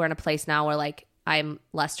like, we're in a place now where like I'm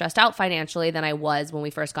less stressed out financially than I was when we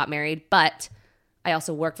first got married. But I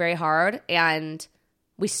also work very hard, and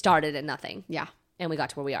we started at nothing. Yeah. And we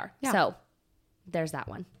got to where we are. Yeah. So there's that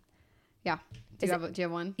one. Yeah. Do you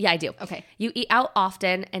have one? Yeah, I do. Okay. You eat out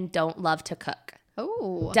often and don't love to cook.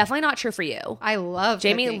 Oh. Definitely not true for you. I love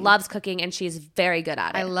Jamie cooking. loves cooking, and she's very good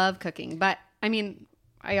at it. I love cooking. But, I mean,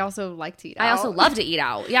 I also like to eat out. I also love to eat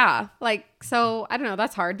out. Yeah. Like, so I don't know.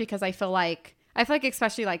 That's hard because I feel like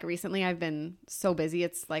especially like recently I've been so busy.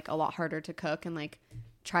 It's like a lot harder to cook and like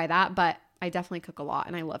try that. But I definitely cook a lot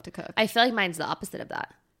and I love to cook. I feel like mine's the opposite of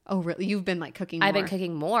that. Oh, really? You've been like cooking more. I've been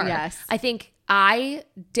cooking more. Yes. I think I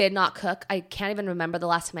did not cook. I can't even remember the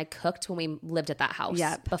last time I cooked when we lived at that house.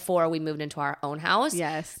 Yep. Before we moved into our own house.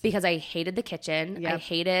 Yes. Because I hated the kitchen. Yep. I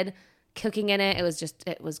hated cooking in it.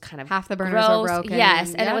 It was kind of half the burners gross. are broken. Yes.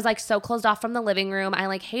 And Yep. it was like so closed off from the living room. I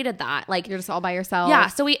like hated that. Like You're just all by yourself. yeah.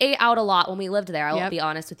 So we ate out a lot when we lived there. I will Yep. be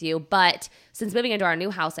honest with you. But since moving into our new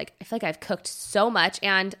house, like I feel like I've cooked so much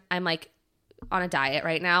and I'm like on a diet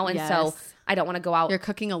right now. And so Yes. I don't want to go out. You're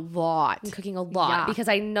cooking a lot. I'm cooking a lot Yeah. because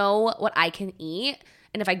I know what I can eat.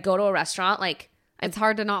 And if I go to a restaurant, like It's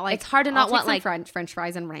hard to not like. It's hard to not I'll want, take some like- French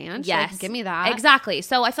fries and ranch. yes, Like, give me that. exactly.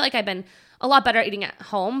 So I feel like I've been a lot better at eating at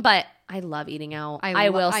home, but I love eating out. I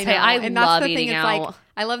will say know. I And that's love the thing, eating it's out. Like,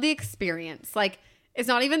 I love the experience. Like it's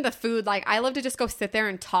not even the food. Like I love to just go sit there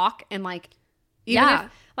and talk and like. Even Yeah.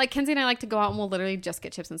 if, like Kenzie and I like to go out and we'll literally just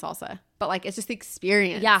get chips and salsa. But like it's just the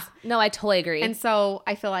experience. Yeah, no, I totally agree. And so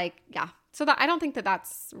I feel like So that I don't think that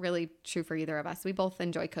that's really true for either of us. We both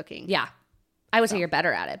enjoy cooking. yeah, I would say you're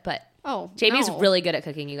better at it, but Jamie's no. really good at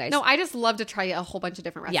cooking. You guys, No, I just love to try a whole bunch of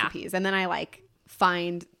different Yeah. recipes, and then I like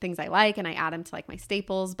find things I like and I add them to like my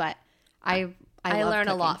staples. But I love learn a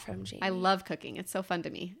cooking. lot from Jamie. I love cooking. It's so fun to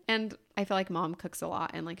me, and I feel like mom cooks a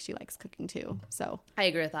lot, and like she likes cooking too. So I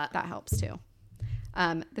agree with that. that helps too.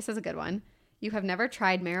 This is a good one. You have never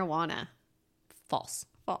tried marijuana. False.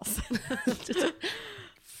 False.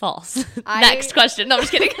 False. Next question. No, I'm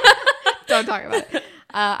just kidding. Don't talk about it.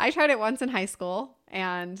 I tried it once in high school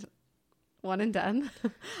and one and done.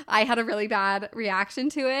 I had a really bad reaction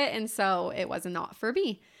to it. And so it was not for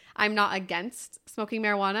me. I'm not against smoking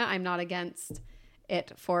marijuana. I'm not against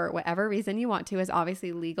it for whatever reason you want to. It's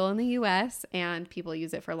obviously legal in the US and people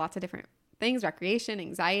use it for lots of different things, recreation,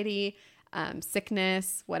 anxiety,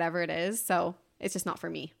 sickness, whatever it is. So it's just not for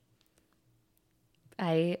me.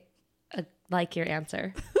 I like your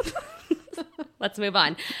answer. Let's move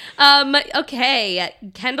on. Okay.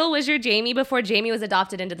 Kendall was your Jamie before Jamie was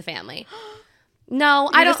adopted into the family. No,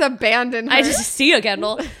 I don't. Just abandoned her. I just see you,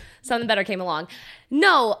 Kendall. Something better came along.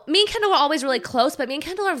 No, me and Kendall were always really close, but me and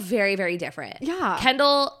Kendall are very, very different. Yeah.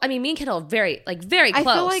 Me and Kendall are very close. I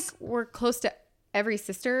feel like we're close to every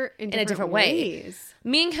sister in a different way. ways.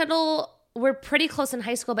 Me and Kendall were pretty close in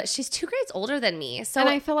high school, but she's 2 grades older than me. So And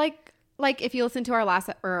I feel like if you listen to our last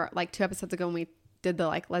or like 2 episodes ago when we did the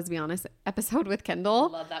like Let's Be Honest episode with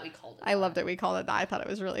Kendall. I love that we called it. I loved it. We called it that. I thought it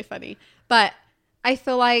was really funny. But I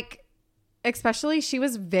feel like especially she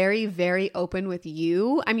was very, very open with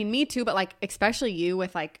you. I mean, me too, but like especially you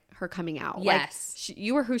with like her coming out. Yes. Like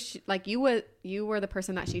you were you were the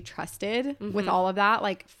person that she trusted with all of that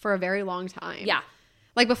like for a very long time. Yeah.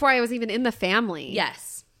 Like before I was even in the family.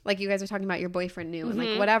 Yes. Like you guys were talking about your boyfriend knew and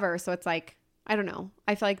like whatever. So it's like, I don't know.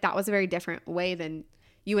 I feel like that was a very different way than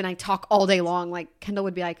you and I talk all day long. Like Kendall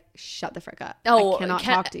would be like, shut the frick up. Oh, I cannot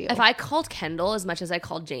talk to you. If I called Kendall as much as I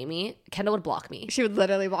called Jamie, Kendall would block me. She would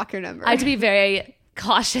literally block your number. I have to be very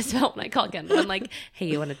cautious about when I call Kendall. I'm like, hey,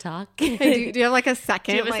 you want to talk? Hey, do you have like a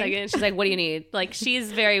second? Do you have a Like, second? She's like, what do you need? Like,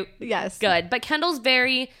 she's very Yes. good. But Kendall's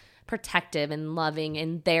very protective and loving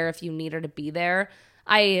and there if you need her to be there.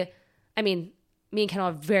 I mean, me and Kendall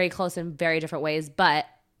are very close in very different ways, but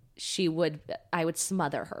I would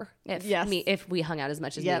smother her if we hung out as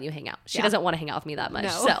much as me and you hang out. She doesn't want to hang out with me that much. No.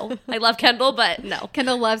 So I love Kendall, but no.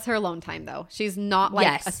 Kendall loves her alone time though. She's not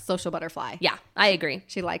like a social butterfly. Yeah, I agree.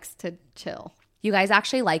 She likes to chill. You guys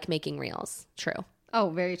actually like making reels. True. Oh,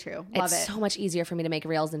 very true. Love It's it. so much easier for me to make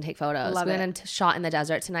reels than take photos. Love we went it. and shot in the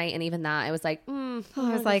desert tonight, and even that, I was like, I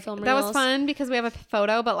was like, that was fun because we have a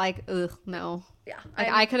photo, but like, ugh, no. Yeah. Like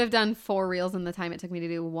I could have done 4 reels in the time it took me to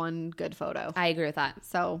do 1 good photo. I agree with that.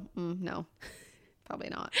 So, no, probably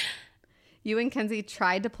not. You and Kenzie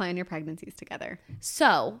tried to plan your pregnancies together.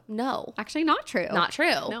 So, no. Actually, not true. Not true.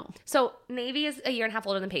 No. So, Navy is a year and a half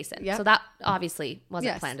older than Payson. Yep. So, that obviously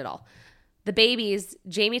wasn't Yes. planned at all. The babies,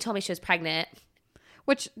 Jamie told me she was pregnant.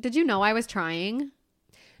 Which, did you know I was trying?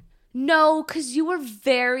 No, because you were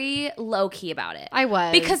very low key about it. I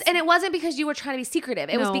was. And it wasn't because you were trying to be secretive.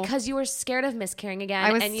 It was No. because you were scared of miscarrying again.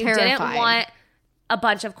 I was and you terrified. didn't want a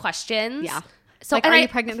bunch of questions. Yeah. So, like, and are you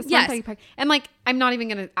pregnant this yes. month? Are you pregnant? And like, I'm not even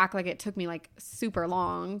going to act like it took me like super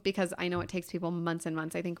long because I know it takes people months and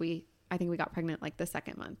months. I think we got pregnant like the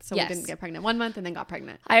 2nd month. So Yes. we didn't get pregnant 1 month and then got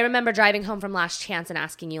pregnant. I remember driving home from Last Chance and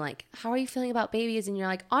asking you, like, how are you feeling about babies? And you're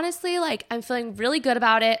like, honestly, like, I'm feeling really good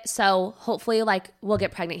about it. So hopefully, like, we'll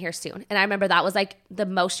get pregnant here soon. And I remember that was, like, the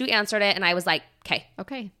most you answered it. And I was like, okay.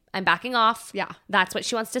 Okay. I'm backing off. Yeah. That's what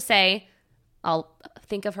she wants to say. I'll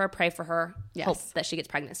think of her, pray for her, Yes. hope that she gets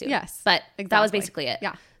pregnant soon. Yes. But Exactly. that was basically it.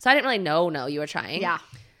 Yeah. So I didn't really know you were trying. Yeah.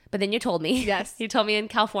 But then you told me. Yes. You told me in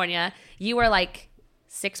California you were like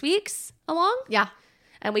 6 weeks along. Yeah.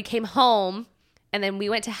 And we came home and then we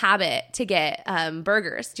went to Habit to get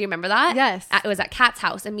burgers. Do you remember that? Yes. It was at Kat's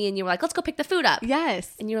house. And me and you were like, let's go pick the food up.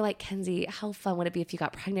 Yes. And you were like, Kenzie, how fun would it be if you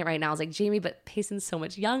got pregnant right now? I was like, Jamie, but Payson's so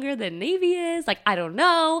much younger than Navy is. Like, I don't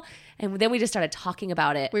know. And then we just started talking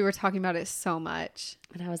about it. We were talking about it so much.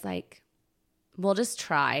 And I was like, we'll just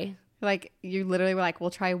try. Like, you literally were like, we'll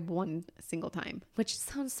try one single time. Which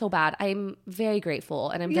sounds so bad. I'm very grateful.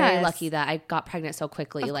 And I'm very Yes. lucky that I got pregnant so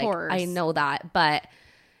quickly. Of course. I know that. But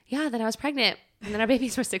yeah, then I was pregnant. And then our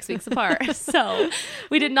babies were 6 weeks apart. So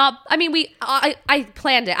we did not, I mean, I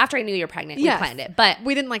planned it. After I knew you were pregnant, Yes. we planned it. But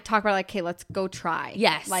We didn't like talk about like, okay, let's go try.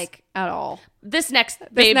 Yes. Like at all. this next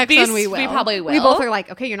This next one we will. We probably will. We both are like,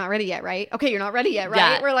 okay, you're not ready yet, right? Okay, you're not ready yet, right?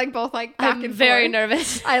 Yeah. We're like both like back I'm and very forth.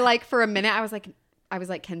 nervous. I like for a minute, I was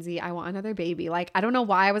like, Kenzie, I want another baby. Like, I don't know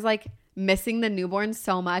why I was like missing the newborn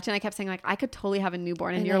so much. And I kept saying like, I could totally have a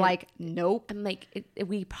newborn. And you're like, nope. I'm like,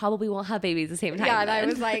 we probably won't have babies at the same time. Yeah. And I then.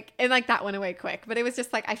 was like, and like that went away quick, but it was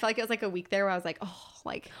just like, I felt like it was like a week there where I was like, oh,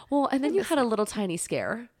 like, well, and then you had a little tiny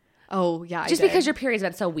scare. oh yeah. Just I did. because your period's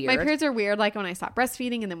been so weird. My periods are weird. Like when I stopped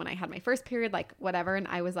breastfeeding and then when I had my first period, like whatever. And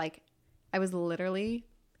I was literally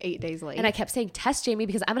 8 days late. And I kept saying, test Jamie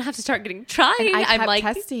because I'm going to have to start getting trying. And I kept I'm like,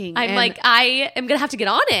 testing. I'm and like, I am going to have to get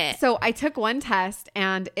on it. so I took one test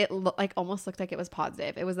and it like almost looked like it was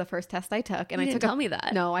positive. It was the first test I took. And You I didn't took tell me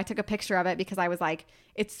that. No, I took a picture of it because I was like,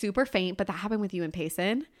 it's super faint, but that happened with you and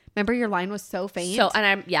Payson. Remember your line was so faint? So, and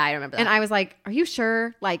I remember that. And I was like, are you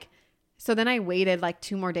sure? Like, so then I waited like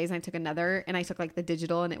 2 more days and I took another and I took like the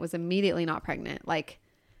digital and it was immediately not pregnant. Like,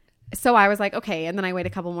 so I was like, okay. And then I waited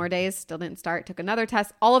a couple more days, still didn't start, took another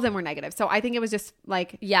test. All of them were negative. So I think it was just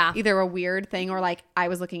like, Yeah. either a weird thing or like I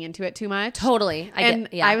was looking into it too much. Totally.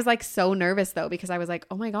 I was like so nervous though, because I was like,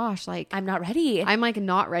 oh my gosh, like I'm not ready. I'm like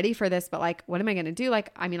not ready for this, but like, what am I going to do?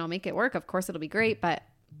 Like, I mean, I'll make it work. Of course it'll be great, but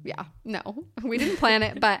yeah, no, we didn't plan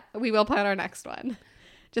it, but we will plan our next one.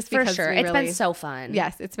 Just For because sure. It's been so fun.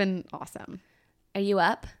 Yes, it's been awesome. Are you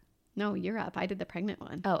up? No, you're up. I did the pregnant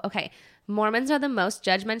one. Oh, okay. Mormons are the most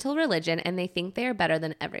judgmental religion and they think they are better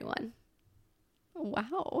than everyone.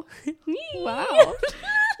 Wow. Wow.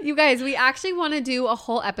 You guys, we actually want to do a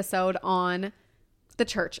whole episode on the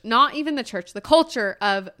church. Not even the church, the culture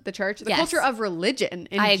of the church, the Yes. culture of religion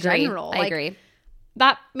in I agree. general. I agree.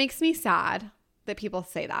 That makes me sad that people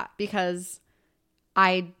say that because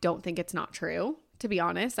I don't think it's not true, to be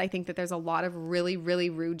honest. I think that there's a lot of really, really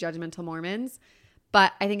rude, judgmental Mormons.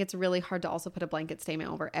 But I think it's really hard to also put a blanket statement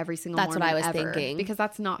over every single That's Mormon what I was ever, thinking. because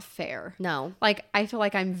that's not fair. No. Like, I feel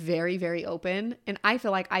like I'm very, very open. And I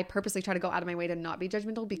feel like I purposely try to go out of my way to not be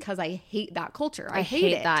judgmental because I hate that culture. I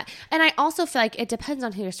hate it. that. And I also feel like it depends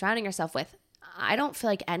on who you're surrounding yourself with. I don't feel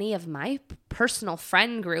like any of my personal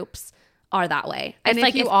friend groups are that way. And I feel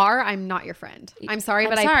if you are, I'm not your friend. I'm sorry,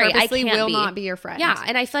 but I purposely will not be your friend. Yeah.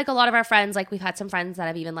 And I feel like a lot of our friends, like we've had some friends that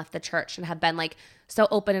have even left the church and have been like so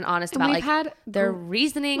open and honest And about we've like had their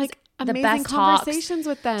reasonings, like the amazing best talks. conversations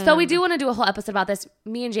with them. So we do want to do a whole episode about this.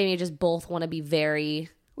 Me and Jamie just both want to be very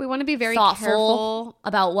We want to be very thoughtful careful.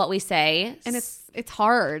 about what we say. And it's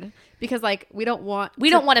hard because like we don't want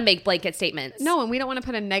to make blanket statements. No, and we don't want to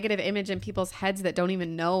put a negative image in people's heads that don't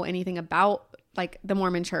even know anything about like the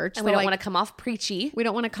Mormon church. And we don't want to come off preachy. We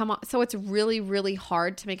don't want to come off. So it's really, really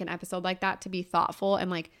hard to make an episode like that, to be thoughtful and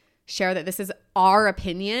like share that this is our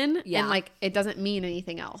opinion and like it doesn't mean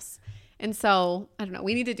anything else. And so I don't know.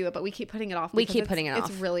 We need to do it, but we keep putting it off. We keep putting it off.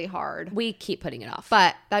 It's really hard. We keep putting it off.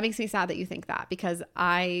 But that makes me sad that you think that, because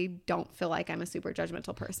I don't feel like I'm a super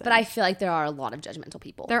judgmental person. But I feel like there are a lot of judgmental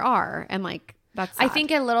people. There are, and like that's sad. I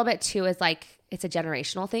think a little bit too is like it's a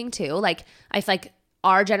generational thing too. Like I feel like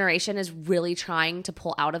our generation is really trying to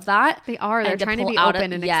pull out of that. They are. They're and trying to pull be out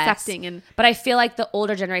open of- and yes. accepting. And But I feel like the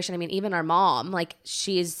older generation, I mean, even our mom, like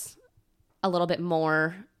she's a little bit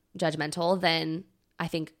more judgmental than I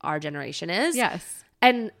think our generation is. yes,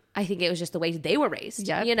 And I think it was just the way they were raised,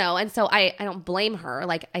 Yep. you know? And so I don't blame her.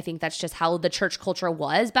 Like, I think that's just how the church culture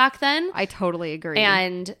was back then. I totally agree.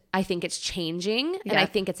 And I think it's changing and I Yeah.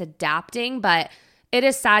 think it's adapting, but it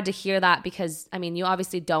is sad to hear that because, I mean, you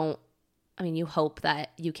obviously don't, I mean, you hope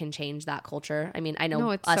that you can change that culture. I mean, I know No,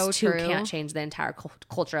 it's us so too true. can't change the entire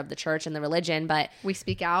culture of the church and the religion, but we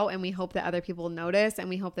speak out and we hope that other people notice, and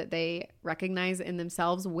we hope that they recognize in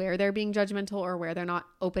themselves where they're being judgmental or where they're not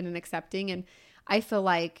open and accepting. And I feel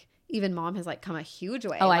like even mom has like come a huge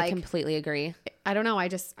way. oh, like, I completely agree. I don't know. I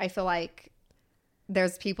feel like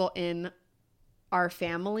there's people in are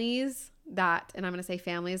families that, and I'm going to say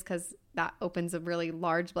families because that opens a really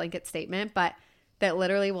large blanket statement, but that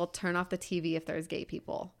literally will turn off the TV if there's gay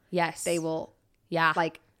people. Yes. They will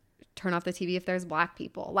like turn off the TV if there's black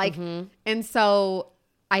people. Like, and so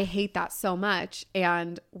I hate that so much.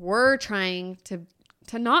 And we're trying to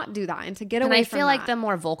not do that and to get away from that. And I feel like the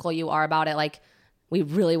more vocal you are about it, like we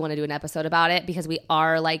really want to do an episode about it because we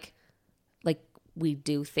are like we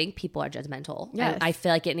do think people are judgmental. Yes. And I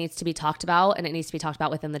feel like it needs to be talked about, and it needs to be talked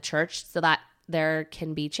about within the church so that there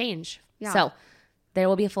can be change. Yeah. So there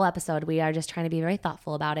will be a full episode. We are just trying to be very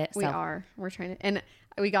thoughtful about it. We are. We're trying to, and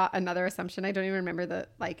we got another assumption. I don't even remember the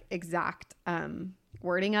like exact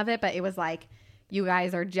wording of it, but it was like, you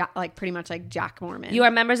guys are like pretty much like Jack Mormon. You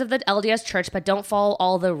are members of the LDS church, but don't follow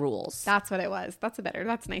all the rules. That's what it was. That's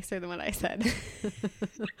nicer than what I said.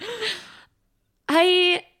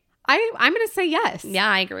 I'm going to say yes. Yeah,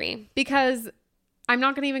 I agree. Because I'm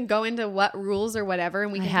not going to even go into what rules or whatever.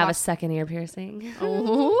 And we can have a second ear piercing.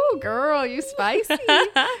 Oh, girl, you spicy.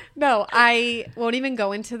 No, I won't even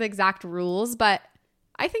go into the exact rules, but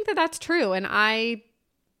I think that that's true. And I'm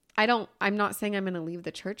not saying I'm going to leave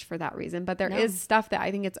the church for that reason, but there is stuff that I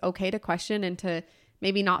think it's okay to question and to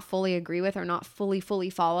maybe not fully agree with or not fully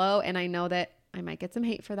follow. And I know that I might get some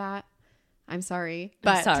hate for that. I'm sorry.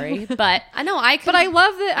 But I know But I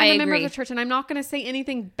love that I'm a member of the church, and I'm not going to say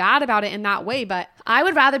anything bad about it in that way, but I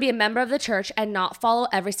would rather be a member of the church and not follow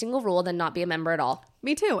every single rule than not be a member at all.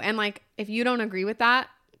 Me too. And like, if you don't agree with that,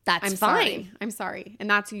 that's fine. I'm sorry. And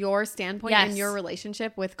that's your standpoint in your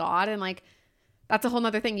relationship with God. And like, that's a whole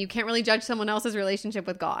nother thing. You can't really judge someone else's relationship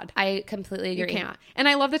with God. I completely agree. You can't. And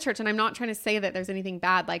I love the church, and I'm not trying to say that there's anything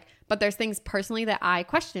bad, like, but there's things personally that I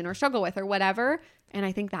question or struggle with or whatever. And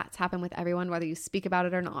I think that's happened with everyone, whether you speak about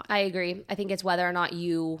it or not. I agree. I think it's whether or not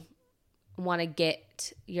you want to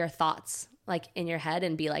get your thoughts like in your head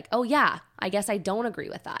and be like, oh yeah, I guess I don't agree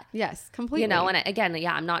with that. Yes, completely. You know, and again,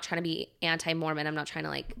 I'm not trying to be anti-Mormon. I'm not trying to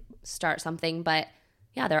like start something, but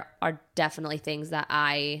yeah, there are definitely things that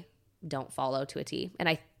I don't follow to a T,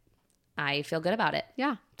 and I feel good about it.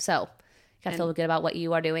 Yeah. So I feel good about what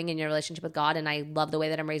you are doing in your relationship with God, and I love the way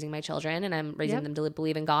that I'm raising my children, and I'm raising them to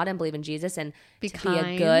believe in God and believe in Jesus and be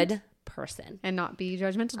a good person and not be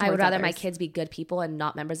judgmental. I would rather my kids be good people and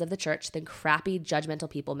not members of the church than crappy judgmental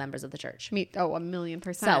people members of the church.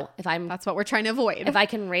 1,000,000%. So that's what we're trying to avoid. If I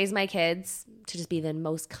can raise my kids to just be the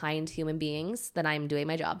most kind human beings, then I'm doing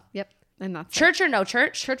my job. Yep. And that's church or no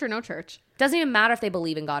church. Church or no church. Doesn't even matter if they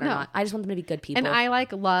believe in God or not. I just want them to be good people. And I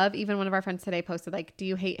love, even one of our friends today posted like, do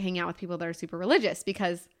you hate hanging out with people that are super religious?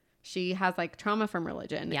 Because she has like trauma from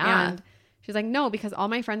religion. Yeah. And she's like, no, because all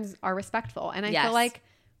my friends are respectful. And I feel like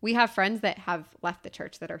we have friends that have left the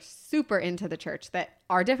church that are super into the church, that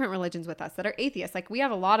are different religions with us, that are atheists. Like we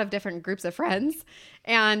have a lot of different groups of friends,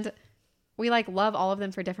 and we like love all of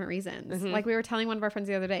them for different reasons. Mm-hmm. Like we were telling one of our friends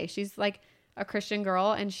the other day, she's like a Christian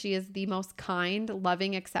girl, and she is the most kind,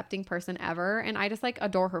 loving, accepting person ever, and I just like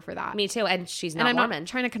adore her for that. Me too. And she's not Mormon. I'm not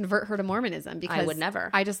trying to convert her to Mormonism, because I would never.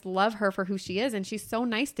 I just love her for who she is, and she's so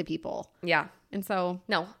nice to people. Yeah. And so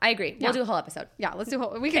no, I agree. We'll do a whole episode. Yeah, let's do a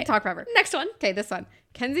whole. We can talk forever. Next one. Okay, this one.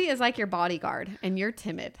 Kenzie is like your bodyguard, and you're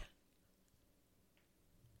timid.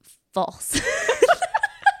 False.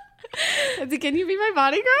 Kenzie, can you be my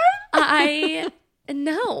bodyguard?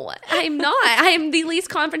 No, I'm not. I am the least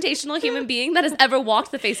confrontational human being that has ever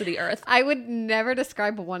walked the face of the earth. I would never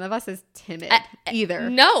describe one of us as timid either.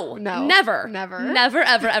 No, never,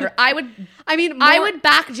 ever. I would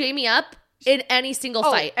back Jamie up in any single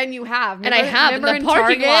fight. And you have. Remember, and I have in the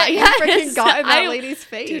parking lot. Yes. You freaking got in that lady's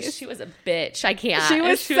face. Dude, she was a bitch. I can't. She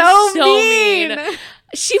was so mean.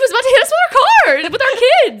 She was about to hit us with her car, with our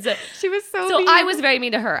kids. She was so mean. So I was very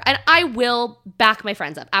mean to her. And I will back my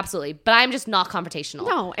friends up. Absolutely. But I'm just not confrontational.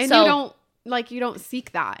 No. And you don't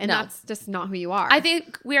seek that. And that's just not who you are. I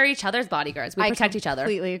think we are each other's bodyguards. We protect each other. I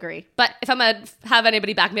completely agree. But if I'm going to have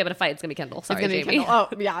anybody back me up in a fight, it's going to be Kendall. Sorry, Jamie. Oh,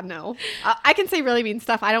 yeah, no. I can say really mean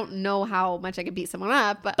stuff. I don't know how much I could beat someone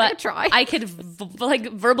up, but I could try. I could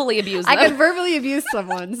verbally abuse them. I could verbally abuse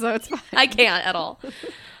someone, so it's fine. I can't at all.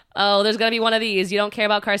 Oh, there's going to be one of these. You don't care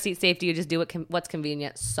about car seat safety. You just do what's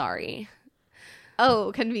convenient. Sorry.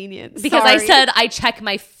 Oh, convenient. Because I said I check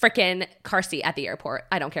my freaking car seat at the airport.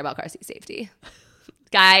 I don't care about car seat safety.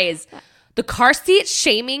 Guys, the car seat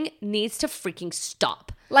shaming needs to freaking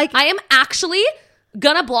stop. Like, I am actually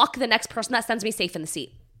going to block the next person that sends me safe in the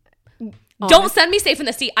seat. Don't send me safe in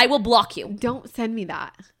the seat. I will block you. Don't send me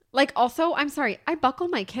that. Like, also, I'm sorry. I buckle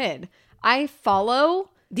my kid. I follow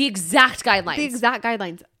the exact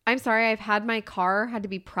guidelines. I'm sorry, I've had my car had to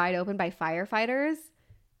be pried open by firefighters,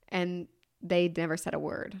 and they never said a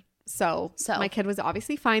word. So my kid was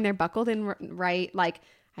obviously fine. They're buckled in right. Like,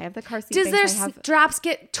 I have the car seat. Does their straps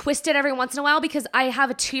get twisted every once in a while? Because I have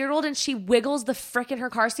a 2-year-old and she wiggles the frick in her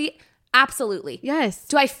car seat. Absolutely. Yes.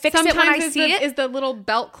 Do I fix it when I see it? Is the little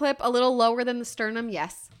belt clip a little lower than the sternum?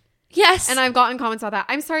 Yes. Yes. And I've gotten comments about that.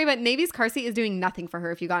 I'm sorry, but Navy's car seat is doing nothing for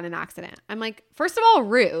her if you got in an accident. I'm like, first of all,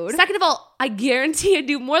 rude. Second of all, I guarantee I'd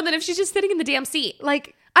do more than if she's just sitting in the damn seat.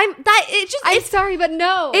 Like, I'm sorry, but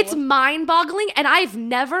no. It's mind-boggling, and I've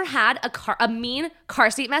never had a mean car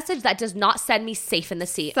seat message that does not send me safe in the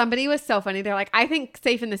seat. Somebody was so funny. They're like, I think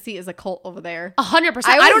safe in the seat is a cult over there. 100%.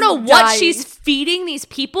 I don't know what she's feeding these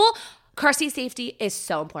people. Car seat safety is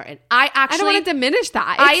so important. I don't want to diminish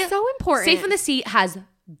that. It's so important. Safe in the seat has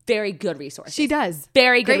very good resources. She does.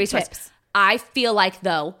 Very good resources. Tips. I feel like,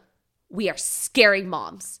 though, we are scaring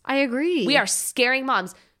moms. I agree. We are scaring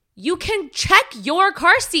moms. You can check your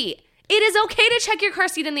car seat. It is okay to check your car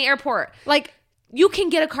seat in the airport. Like, you can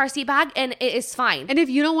get a car seat bag and it is fine. And if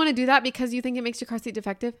you don't want to do that because you think it makes your car seat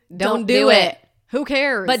defective, don't do it. Who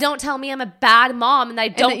cares? But don't tell me I'm a bad mom and I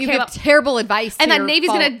don't care about terrible advice. And that Navy's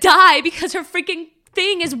going to die because her freaking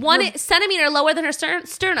thing is 1 centimeter lower than her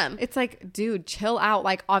sternum. It's like, dude, chill out.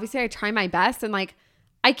 Like, obviously I try my best and like,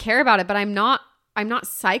 I care about it, but I'm not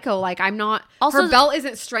psycho. Like, I'm not, also, her belt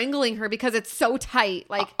isn't strangling her because it's so tight.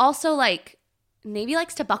 Like, also, like, Navy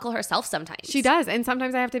likes to buckle herself sometimes. She does. And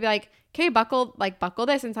sometimes I have to be like, okay, buckle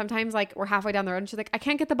this. And sometimes, like, we're halfway down the road and she's like, I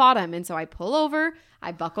can't get the bottom. And so I pull over,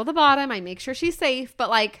 I buckle the bottom, I make sure she's safe. But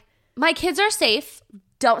like, my kids are safe.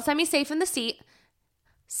 Don't send me safe in the seat.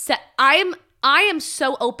 I am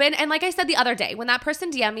so open. And like I said the other day, when that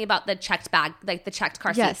person DM'd me about the checked bag, like the checked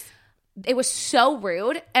car seat, it was so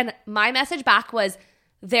rude. And my message back was,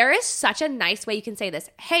 there is such a nice way you can say this.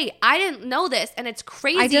 Hey, I didn't know this and it's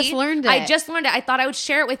crazy. I just learned it. I thought I would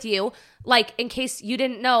share it with you. Like, in case you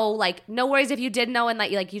didn't know, like, no worries if you did know and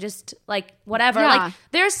like you just, like, whatever. Yeah. Like,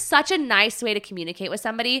 there's such a nice way to communicate with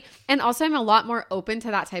somebody. And also, I'm a lot more open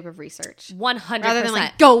to that type of research. 100%. Rather than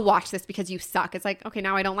like, go watch this because you suck. It's like, okay,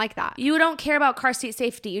 now I don't like that. You don't care about car seat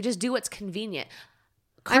safety. You just do what's convenient.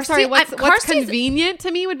 I'm sorry, what's convenient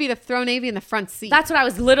to me would be to throw Navy in the front seat. That's what I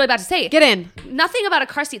was literally about to say. Get in. Nothing about a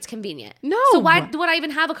car seat's convenient. No. So why would I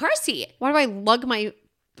even have a car seat? Why do I lug my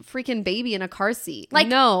freaking baby in a car seat? Like,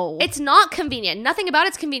 no. It's not convenient. Nothing about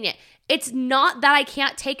it's convenient. It's not that I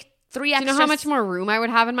can't take 3 extra. Do you know how much more room I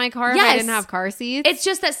would have in my car if I didn't have car seats? It's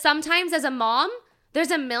just that sometimes as a mom, there's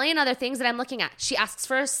a million other things that I'm looking at. She asks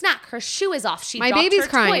for a snack. Her shoe is off. My baby's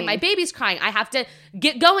crying. My baby's crying. I have to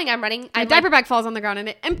get going. I'm running. My diaper bag falls on the ground and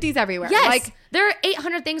it empties everywhere. Yes. Like, there are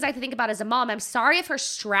 800 things I have to think about as a mom. I'm sorry if her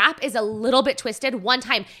strap is a little bit twisted one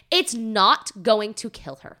time. It's not going to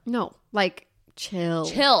kill her. No. Like, chill.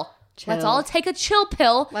 Let's all take a chill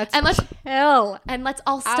pill. Let's chill. And let's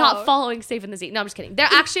all stop following Safe in the Seat. No, I'm just kidding. They're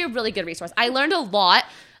actually a really good resource. I learned a lot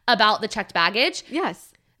about the checked baggage.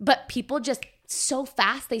 Yes. But people just so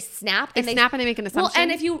fast they snap and they make an assumption. Well, and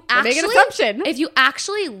if you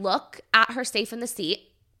actually look at her Safe in the Seat,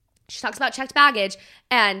 she talks about checked baggage,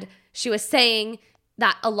 and she was saying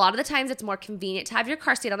that a lot of the times it's more convenient to have your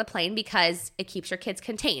car seat on the plane because it keeps your kids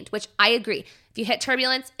contained, which I agree. If you hit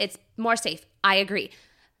turbulence, it's more safe. I agree.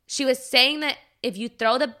 She was saying that if you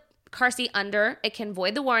throw the car seat under, it can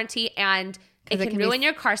void the warranty and it can ruin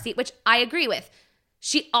your car seat, which I agree with.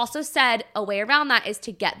 She also said a way around that is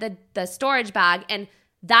to get the storage bag, and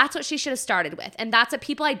that's what she should have started with. And that's what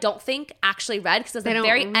people I don't think actually read, because at the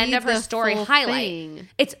very end of her story highlight,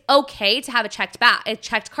 it's okay to have a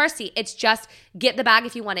checked car seat. It's just get the bag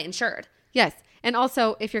if you want it insured. Yes. And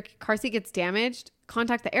also, if your car seat gets damaged,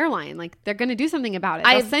 contact the airline. Like, they're going to do something about it.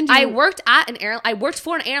 I worked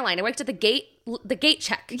for an airline. I worked at the gate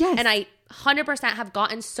check. Yes. And I 100% have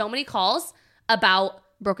gotten so many calls about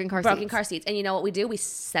broken car seats. And you know what we do? We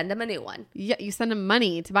send them a new one. Yeah, you send them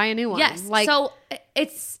money to buy a new one. Yes. Like, so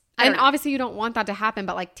it's... And obviously you don't want that to happen,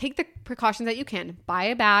 but like, take the precautions that you can. Buy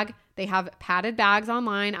a bag. They have padded bags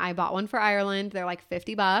online. I bought one for Ireland. They're like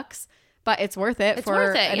 $50, but it's worth it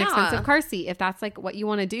for an expensive car seat if that's like what you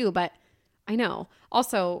want to do. But I know.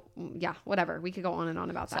 Also, yeah, whatever. We could go on and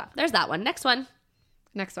on about that. So, there's that one. Next one.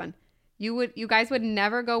 You guys would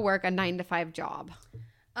never go work a 9-to-5 job.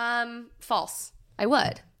 False. I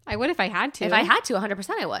would if I had to. If I had to, 100%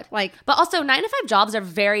 I would. Like, but also 9-to-5 jobs are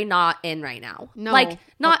very not in right now. No. Like,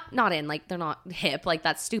 not in. Like, they're not hip. Like,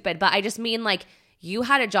 that's stupid. But I just mean, like, you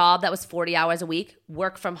had a job that was 40 hours a week,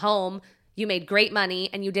 work from home, you made great money,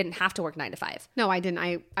 and you didn't have to work 9 to 5. No, I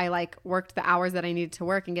didn't. I like worked the hours that I needed to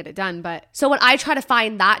work and get it done. But so would I try to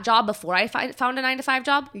find that job before I found a 9 to 5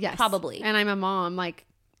 job? Yes. Probably. And I'm a mom. Like,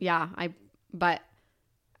 yeah, but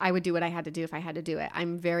I would do what I had to do if I had to do it.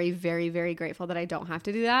 I'm very, very, very grateful that I don't have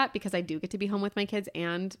to do that because I do get to be home with my kids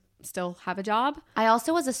and still have a job. I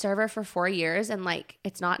also was a server for 4 years, and like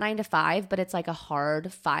it's not 9 to 5, but it's like a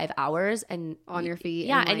hard 5 hours and on your feet.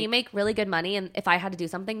 Yeah, and you make really good money. And if I had to do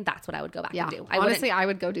something, that's what I would go back and do. Honestly, I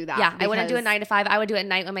would go do that. Yeah, I wouldn't do a 9 to 5. I would do it at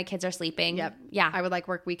night when my kids are sleeping. Yep. Yeah, I would like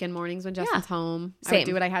work weekend mornings when Justin's home. Same. I would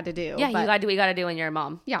do what I had to do. Yeah, you gotta do what you gotta do when you're a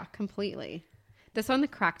mom. Yeah, completely. This one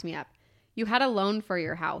that cracked me up. You had a loan for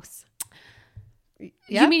your house. Yep.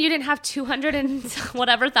 You mean you didn't have $200 and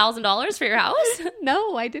whatever $1,000 for your house?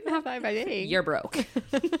 No, I didn't have that in my name. You're broke.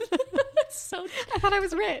 So I thought I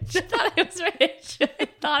was rich. I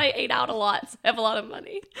thought I ate out a lot, so I have a lot of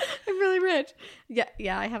money. I'm really rich.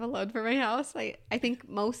 Yeah, I have a loan for my house. I think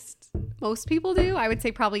most people do. I would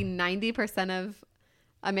say probably 90% of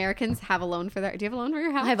Americans have a loan for their. Do you have a loan for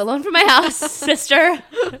your house? I have a loan for my house, sister.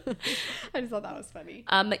 I just thought that was funny.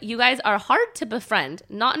 You guys are hard to befriend,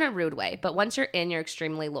 not in a rude way, but once you're in, you're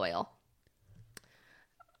extremely loyal.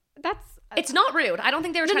 It's not rude. I don't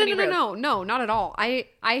think they were trying to be rude. No, not at all.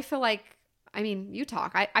 I feel like, I mean, you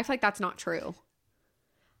talk. I feel like that's not true.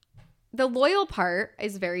 The loyal part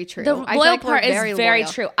is very true. The loyal part is very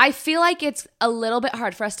true. I feel like it's a little bit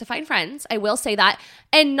hard for us to find friends. I will say that.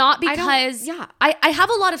 And not because I have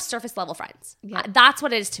a lot of surface level friends. Yeah. That's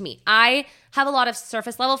what it is to me. I have a lot of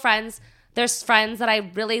surface level friends. There's friends that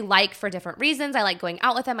I really like for different reasons. I like going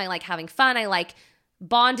out with them. I like having fun. I like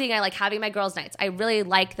bonding. I like having my girls' nights. I really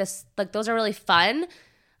like this. Like, those are really fun.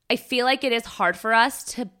 I feel like it is hard for us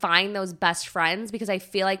to find those best friends because I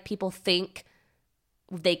feel like people think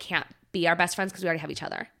they can't be our best friends because we already have each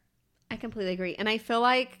other. I completely agree. And I feel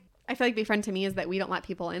like be friend to me is that we don't let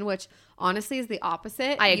people in, which honestly is the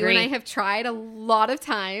opposite. I agree. You and I have tried a lot of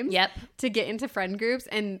times to get into friend groups.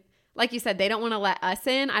 And like you said, they don't want to let us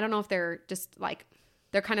in. I don't know if they're just like,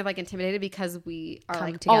 they're kind of like intimidated because we are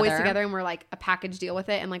like always together and we're like a package deal with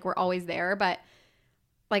it and like we're always there. But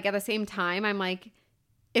like at the same time, I'm like,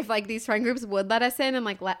 if like these friend groups would let us in and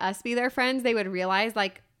like let us be their friends, they would realize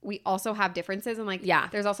like we also have differences and like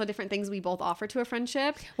there's also different things we both offer to a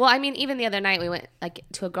friendship. Well, I mean, even the other night we went like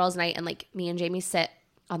to a girls' night and like me and Jamie sit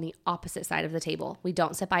on the opposite side of the table. We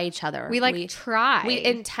don't sit by each other. We try. We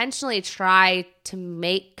intentionally try to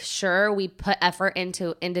make sure we put effort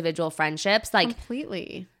into individual friendships. Like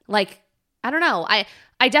completely. Like, I don't know.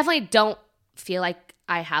 I definitely don't feel like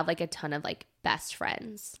I have like a ton of like best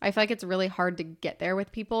friends. I feel like it's really hard to get there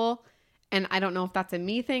with people. And I don't know if that's a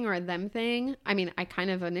me thing or a them thing. I mean, I kind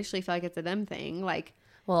of initially feel like it's a them thing. Like,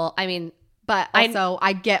 well, I mean, but also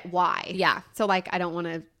I get why. Yeah. So like, I don't want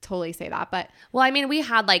to totally say that, but. Well, I mean, we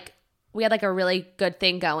had like a really good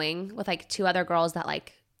thing going with like 2 other girls that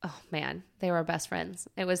like, oh man, they were best friends.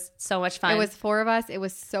 It was so much fun. It was 4 of us. It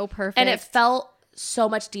was so perfect. And it felt so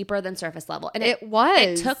much deeper than surface level. And it was.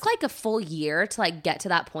 It took like a full year to like get to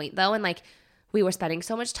that point though. And like, we were spending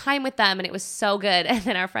so much time with them and it was so good. And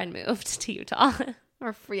then our friend moved to Utah.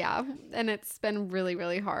 And it's been really,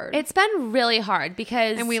 really hard. It's been really hard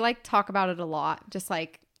because... And we like talk about it a lot. Just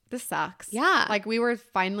like, this sucks. Yeah. Like we were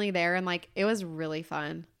finally there and like, it was really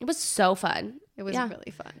fun. It was so fun. It was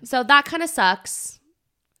really fun. So that kind of sucks.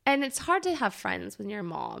 And it's hard to have friends when you're a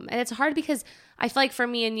mom. And it's hard because I feel like for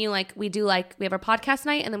me and you, like we have our podcast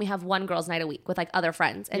night and then we have one girls' night a week with like other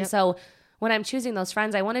friends. And so when I'm choosing those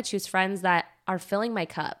friends, I want to choose friends that are filling my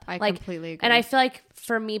cup. I completely agree. And I feel like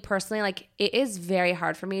for me personally, like it is very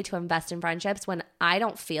hard for me to invest in friendships when I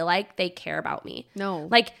don't feel like they care about me. No.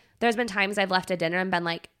 Like there's been times I've left a dinner and been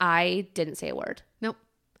like, I didn't say a word. Nope.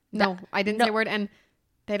 No, I didn't say a word. And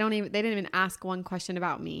they didn't even ask one question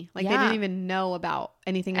about me. Like they didn't even know about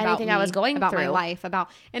anything about me, I was going about through. my life,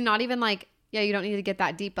 and not even like, you don't need to get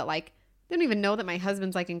that deep, but like, they don't even know that my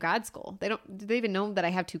husband's like in grad school. Do they even know that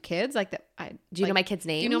I have 2 kids? Like that. Do you know my kids'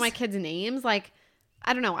 names? Do you know my kids' names? Like,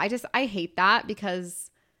 I don't know. I hate that because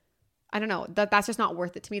I don't know that's just not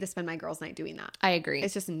worth it to me to spend my girls' night doing that. I agree.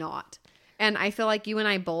 It's just not. And I feel like you and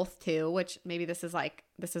I both too, which maybe this is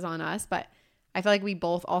on us, but I feel like we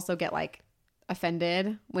both also get like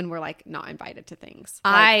offended when we're like not invited to things.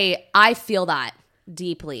 Like, I feel that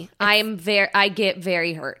deeply. I get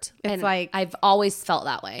very hurt. It's and like I've always felt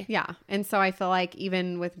that way. Yeah. And so I feel like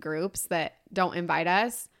even with groups that don't invite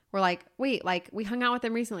us, we're like, wait, like we hung out with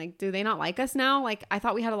them recently. Like, do they not like us now? Like I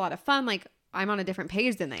thought we had a lot of fun. Like I'm on a different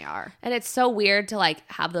page than they are. And it's so weird to like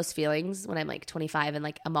have those feelings when I'm like 25 and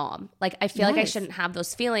like a mom. Like I feel like I shouldn't have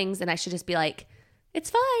those feelings and I should just be like,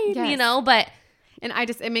 it's fine, you know, but. And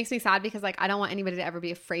it makes me sad because like, I don't want anybody to ever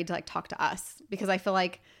be afraid to like talk to us because I feel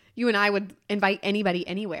like you and I would invite anybody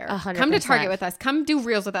anywhere. 100%. Come to Target with us. Come do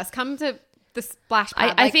reels with us. Come to the splash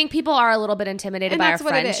pad. I think people are a little bit intimidated by our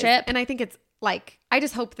friendship. And I think like, I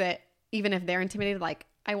just hope that even if they're intimidated, like,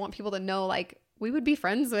 I want people to know, like, we would be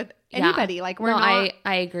friends with anybody. Yeah. Like, we're not.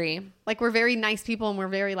 I agree. Like, we're very nice people and we're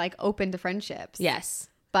very, like, open to friendships. Yes.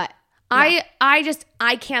 But yeah.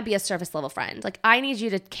 I can't be a surface level friend. Like, I need you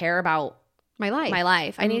to care about my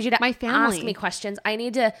life. I need you to my family. ask me questions. I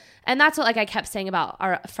need to, and that's what, like, I kept saying about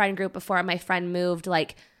our friend group before my friend moved.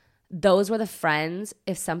 Like, those were the friends.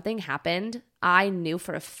 If something happened, I knew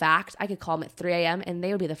for a fact I could call them at 3 a.m. and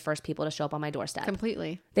they would be the first people to show up on my doorstep.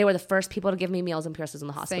 Completely. They were the first people to give me meals and Pierce's in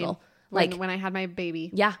the hospital. Same. Like, when I had my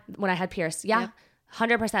baby. Yeah. When I had Pierce. Yeah.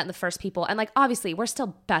 100% the first people. And, like, obviously we're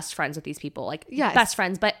still best friends with these people, like, yes. best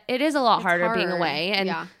friends, but it is a lot harder being away and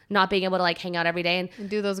not being able to, like, hang out every day and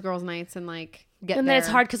do those girls' nights and, like, get and there. then it's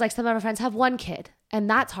hard because, like, some of our friends have one kid and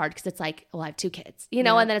that's hard because it's like, well, I have 2 kids, you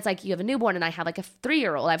know, and then it's like you have a newborn and I have, like, a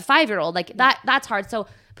 3-year-old, I have a 5-year-old, like, that's hard. So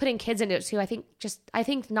putting kids into it too, I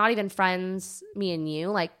think not even friends, me and you,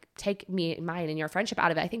 like, take mine and your friendship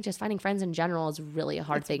out of it. I think just finding friends in general is really a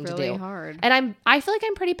hard thing to do. Hard. And I feel like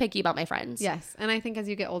I'm pretty picky about my friends. Yes. And I think as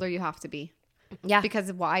you get older, you have to be. Yeah.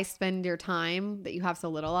 Because why spend your time that you have so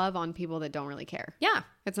little of on people that don't really care? Yeah.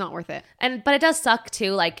 It's not worth it. But it does suck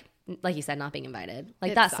too, like you said, not being invited.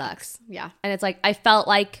 Like, that sucks. Yeah. And it's like, I felt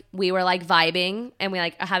like we were, like, vibing and we,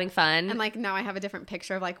 like, are having fun. And, like, now I have a different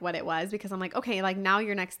picture of, like, what it was because I'm like, okay, like, now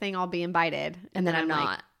your next thing I'll be invited. And then I'm not.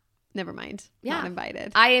 Like, never mind. Yeah. Not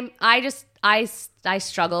invited. I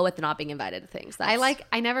struggle with not being invited to things.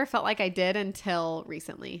 I never felt like I did until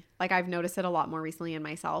recently. Like, I've noticed it a lot more recently in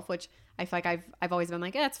myself, which I feel like I've always been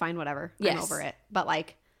like, it's fine, whatever. Yes. I'm over it. But,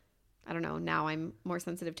 like, I don't know. Now I'm more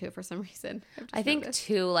sensitive to it for some reason. I think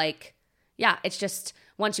too, like, yeah, it's just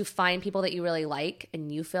once you find people that you really like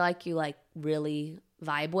and you feel like you, like, really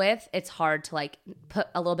vibe with, it's hard to, like, put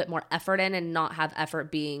a little bit more effort in and not have effort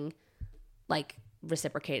being, like,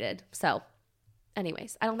 reciprocated. So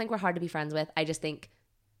anyways, I don't think we're hard to be friends with. I just think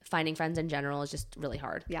finding friends in general is just really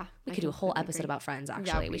hard. Yeah. We could do a whole episode about friends,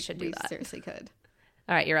 actually. Yeah, we should do that. Seriously could.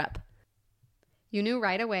 All right, you're up. You knew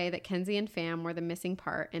right away that Kenzie and Fam were the missing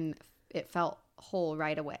part and it felt whole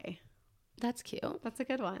right away. That's cute. That's a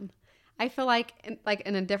good one. I feel like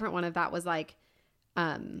in a different one of that was like,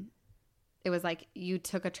 it was like you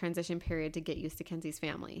took a transition period to get used to Kenzie's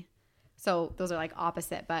family. So those are like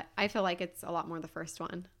opposite, but I feel like it's a lot more the first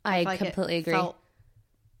one. I completely agree. Felt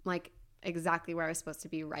like exactly where I was supposed to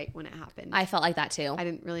be right when it happened. I felt like that too. I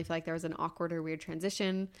didn't really feel like there was an awkward or weird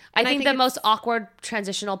transition. I think the most awkward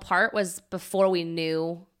transitional part was before we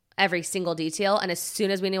knew every single detail. And as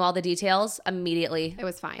soon as we knew all the details, immediately it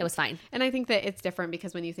was fine. It was fine. And I think that it's different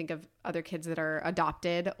because when you think of other kids that are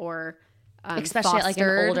adopted or especially fostered, at like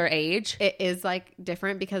an older age, it is like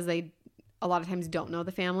different because they a lot of times don't know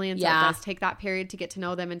the family. And so it does take that period to get to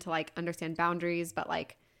know them and to like understand boundaries. But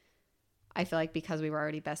like, I feel like because we were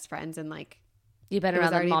already best friends and like, you've been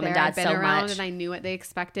around the mom and dad so much. And I knew what they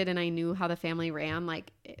expected and I knew how the family ran.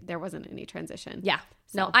 Like there wasn't any transition. Yeah.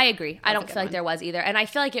 So no, I agree. I don't feel like there was either. And I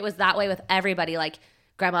feel like it was that way with everybody, like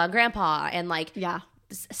grandma and grandpa and like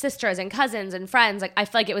sisters and cousins and friends. Like I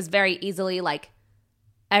feel like it was very easily like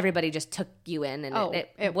everybody just took you in and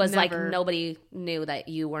it was like nobody knew that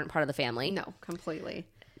you weren't part of the family. No, completely.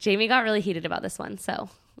 Jamie got really heated about this one. So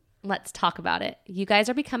let's talk about it. You guys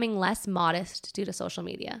are becoming less modest due to social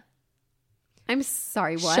media. I'm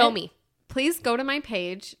sorry, what? Show me. Please go to my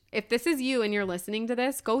page. If this is you and you're listening to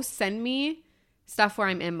this, go send me stuff where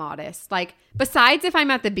I'm immodest. Like, besides if I'm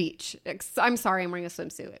at the beach. I'm sorry, I'm wearing a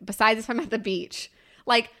swimsuit. Besides if I'm at the beach.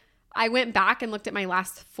 Like, I went back and looked at my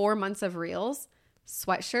last 4 months of reels.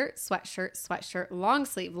 Sweatshirt, sweatshirt, sweatshirt, long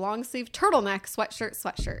sleeve, turtleneck, sweatshirt,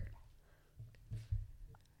 sweatshirt.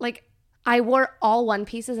 Like, I wore all one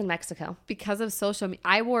pieces in Mexico. Because of social media.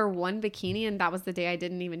 I wore one bikini and that was the day I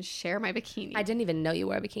didn't even share my bikini. I didn't even know you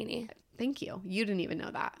wore a bikini. Thank you. You didn't even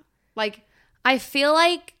know that. Like, I feel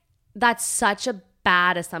like that's such a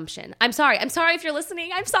bad assumption. I'm sorry if you're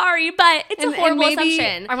listening. I'm sorry, but it's a horrible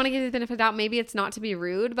assumption. I want to give you the benefit of the doubt. Maybe it's not to be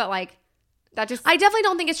rude, but like, that just... I definitely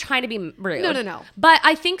don't think it's trying to be rude. No. But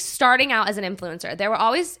I think starting out as an influencer, there were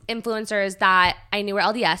always influencers that I knew were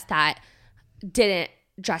LDS that didn't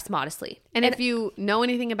dress modestly. And if you know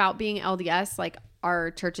anything about being LDS, like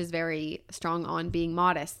our church is very strong on being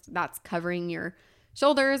modest. That's covering your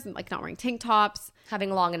shoulders and like not wearing tank tops.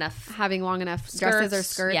 Having long enough skirts, dresses or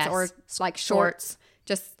skirts or like shorts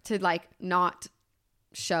just to like not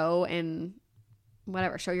show and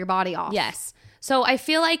whatever, show your body off. Yes. So I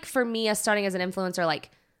feel like for me as starting as an influencer, like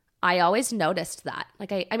I always noticed that.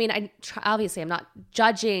 Like obviously I'm not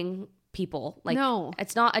judging people. Like no,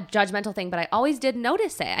 it's not a judgmental thing, but I always did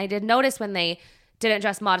notice it. I did notice when they didn't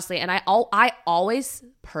dress modestly. And I always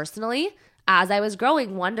personally, as I was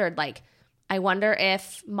growing, wondered like, I wonder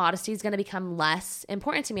if modesty is going to become less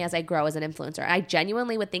important to me as I grow as an influencer. I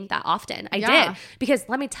genuinely would think that often. I did. Because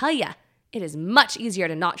let me tell you, it is much easier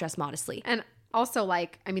to not dress modestly. And also,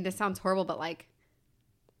 like, I mean, this sounds horrible, but like,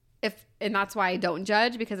 and that's why I don't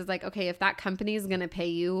judge, because it's like, okay, if that company is going to pay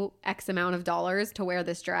you X amount of dollars to wear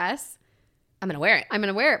this dress, I'm going to wear it. I'm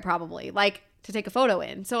going to wear it probably, like, to take a photo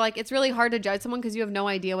in. So, like, it's really hard to judge someone because you have no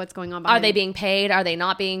idea what's going on behind. Are they being paid? Are they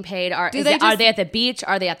not being paid? Are they at the beach?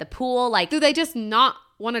 Are they at the pool? Like, do they just not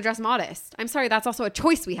want to dress modest? I'm sorry, that's also a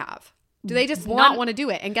choice we have. Do they just not want to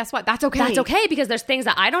do it? And guess what? That's okay. That's okay, because there's things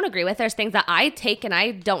that I don't agree with. There's things that I take and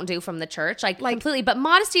I don't do from the church, like completely. But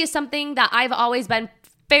modesty is something that I've always been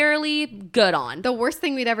fairly good on. The worst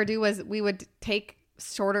thing we'd ever do was we would take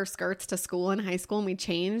shorter skirts to school in high school and we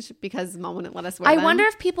change because mom wouldn't let us wear them. I wonder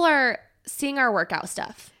if people are seeing our workout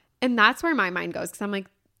stuff. And that's where my mind goes, because I'm like,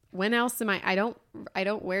 when else am I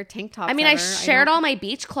don't wear tank tops. I mean, I shared all my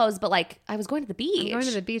beach clothes, but like I was going to the beach. I'm going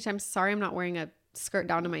to the beach. I'm sorry I'm not wearing a skirt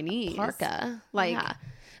down to my knees. Parka. Like, yeah.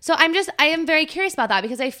 So I am very curious about that,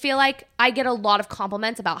 because I feel like I get a lot of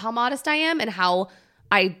compliments about how modest I am and how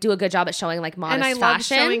I do a good job at showing like modest fashion. And I love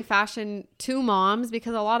showing fashion to moms,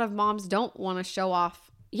 because a lot of moms don't want to show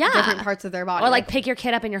off different parts of their body. Or like pick your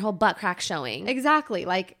kid up and your whole butt crack showing. Exactly.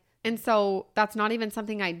 Like, and so that's not even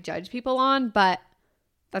something I judge people on, but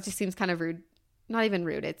that just seems kind of rude. Not even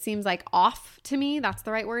rude. It seems like off to me. That's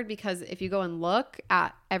the right word, because if you go and look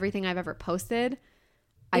at everything I've ever posted,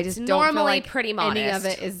 I just don't feel like pretty modest. Any of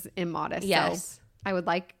it is immodest. Yes. So I would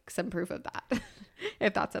like some proof of that,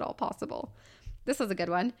 if that's at all possible. This was a good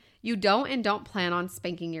one. You don't plan on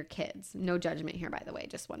spanking your kids. No judgment here, by the way.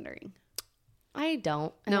 Just wondering. I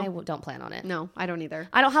don't. And I don't plan on it. No, I don't either.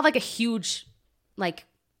 I don't have like a huge, like,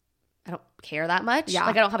 I don't care that much. Yeah.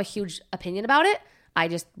 Like, I don't have a huge opinion about it. I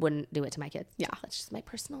just wouldn't do it to my kids. Yeah. That's just my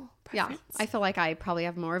personal preference. Yeah. I feel like I probably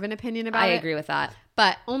have more of an opinion about it. I agree with that.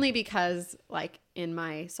 But only because, like, in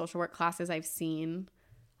my social work classes, I've seen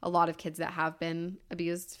a lot of kids that have been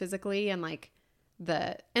abused physically, and like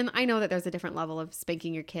and I know that there's a different level of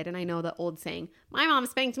spanking your kid. And I know the old saying, my mom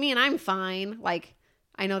spanked me and I'm fine. Like,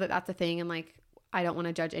 I know that that's a thing. And like, I don't want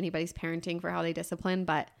to judge anybody's parenting for how they discipline,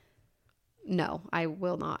 but no, I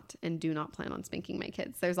will not and do not plan on spanking my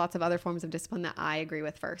kids. There's lots of other forms of discipline that I agree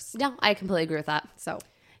with first. Yeah, I completely agree with that. So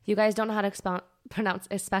you guys don't know how to pronounce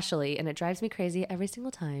especially, and it drives me crazy every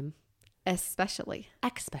single time. Especially.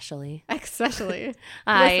 I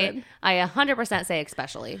 100% say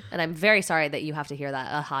especially, and I'm very sorry that you have to hear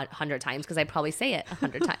that 100 times, because I probably say it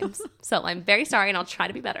 100 times. So I'm very sorry, and I'll try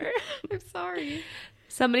to be better. I'm sorry.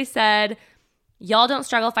 Somebody said, y'all don't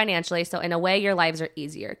struggle financially, so in a way your lives are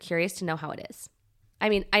easier. Curious to know how it is. I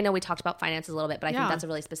mean, I know we talked about finances a little bit, but I think that's a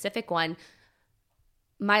really specific one.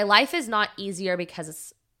 My life is not easier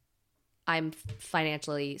because I'm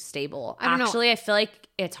financially stable. Actually, I feel like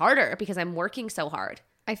it's harder because I'm working so hard.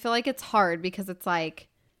 I feel like it's hard because it's like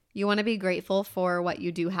you want to be grateful for what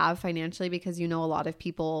you do have financially, because you know a lot of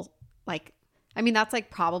people, like, I mean, that's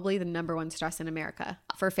like probably the number one stress in America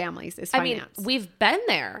for families is finance. I mean, we've been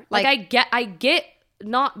there. Like I get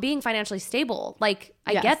not being financially stable. Like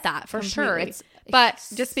I get that for completely. sure. But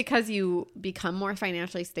just because you become more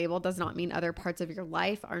financially stable does not mean other parts of your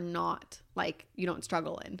life are not, like, you don't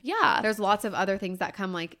struggle in. Yeah. There's lots of other things that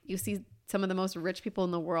come, like you see some of the most rich people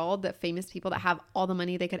in the world, the famous people that have all the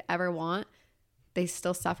money they could ever want, they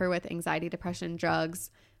still suffer with anxiety, depression, drugs,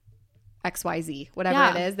 XYZ,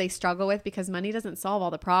 whatever it is they struggle with, because money doesn't solve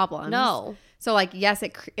all the problems. No. So like, yes,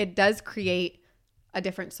 it does create a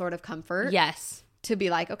different sort of comfort. Yes. To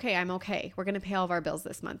be like, okay, I'm okay. We're going to pay all of our bills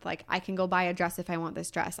this month. Like, I can go buy a dress if I want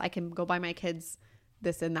this dress. I can go buy my kids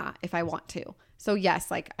this and that if I want to. So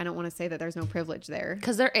yes, like, I don't want to say that there's no privilege there.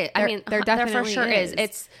 Because there is. I mean, there definitely for sure is.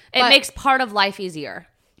 It But makes part of life easier.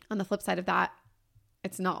 On the flip side of that,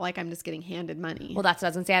 it's not like I'm just getting handed money. Well, that's what I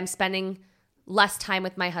was going to say. I'm spending less time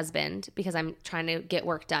with my husband because I'm trying to get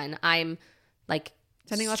work done. I'm like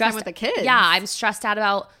spending less time with the kids. Yeah, I'm stressed out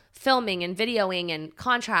about filming and videoing and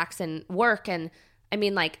contracts and work. And I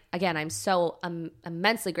mean, like, again, I'm so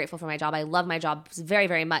immensely grateful for my job. I love my job very,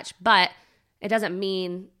 very much. But it doesn't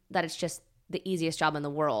mean that it's just the easiest job in the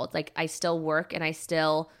world. Like, I still work and I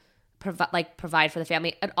still provide for the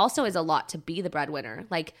family. It also is a lot to be the breadwinner,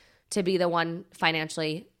 like to be the one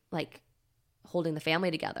financially like holding the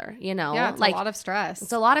family together, you know? Yeah, it's like a lot of stress.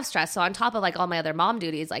 It's a lot of stress. So on top of like all my other mom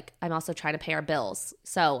duties, like I'm also trying to pay our bills.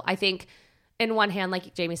 So I think in one hand,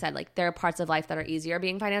 like Jamie said, like there are parts of life that are easier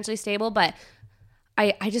being financially stable, but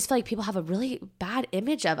I just feel like people have a really bad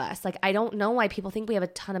image of us. Like, I don't know why people think we have a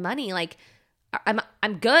ton of money. Like,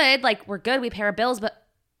 I'm good. Like, we're good. We pay our bills, but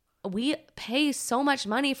we pay so much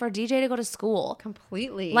money for DJ to go to school.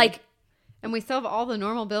 Completely. Like, And we still have all the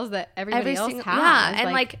normal bills that everybody else has. Yeah.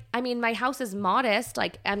 And like, I mean, my house is modest.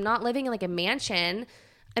 Like, I'm not living in like a mansion.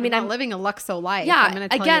 I mean, I'm living a Luxo life. Yeah. I'm gonna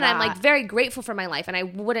tell you that. I'm like very grateful for my life and I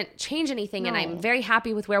wouldn't change anything. No. And I'm very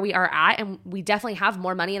happy with where we are at. And we definitely have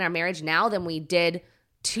more money in our marriage now than we did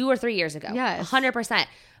 2 or 3 years ago. Yes. 100%.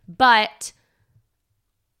 But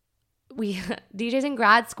DJ's in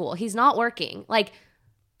grad school. He's not working. Like,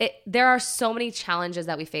 there are so many challenges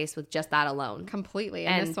that we face with just that alone. Completely.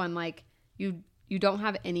 And this one, like, you don't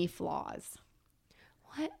have any flaws.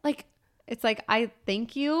 What? Like, it's like, I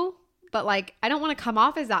thank you, but like, I don't want to come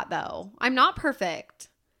off as that though. I'm not perfect.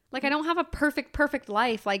 Like, I don't have a perfect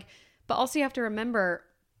life. Like, but also you have to remember,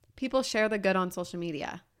 people share the good on social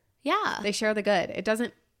media. Yeah. They share the good. It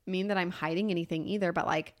doesn't mean that I'm hiding anything either, but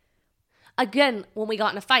like, again, when we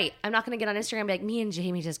got in a fight, I'm not going to get on Instagram and be like, me and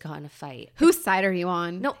Jamie just got in a fight. Whose side are you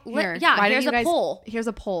on? No, Here. Here's a poll. Here's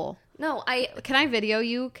a poll. No, Can I video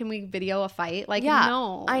you? Can we video a fight? Like, yeah,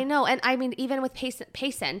 no. I know. And I mean, even with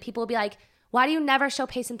Payson, people will be like, why do you never show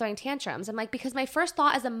Payson throwing tantrums? I'm like, because my first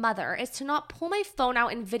thought as a mother is to not pull my phone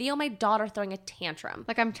out and video my daughter throwing a tantrum.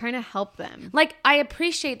 Like, I'm trying to help them. Like, I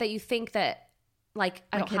appreciate that you think that, like,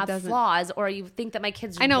 I don't have flaws, or you think that my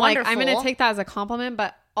kid's I know, wonderful. like, I'm going to take that as a compliment,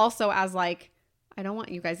 but also as, like, I don't want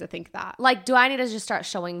you guys to think that. Like, do I need to just start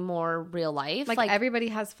showing more real life? Like everybody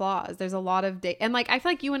has flaws. There's a lot of and like, I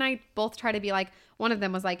feel like you and I both try to be like, one of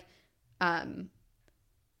them was like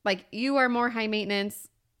you are more high maintenance,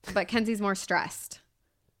 but Kenzie's more stressed.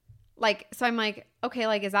 Like, so I'm like, okay,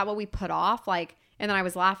 like, is that what we put off? Like, and then I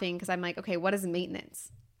was laughing because I'm like, okay, what is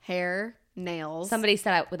maintenance? Hair, nails. Somebody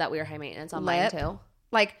said that we were high maintenance on mine too.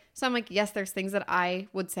 Like, so I'm like, yes, there's things that I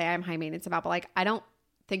would say I'm high maintenance about, but like, I don't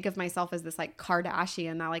think of myself as this like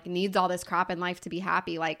Kardashian that like needs all this crap in life to be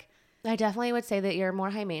happy. Like, I definitely would say that you're more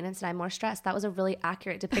high maintenance and I'm more stressed. That was a really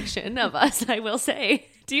accurate depiction of us, I will say.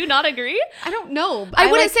 Do you not agree? I don't know. I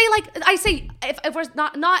wouldn't say like, I say if we're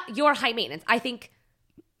not your high maintenance, I think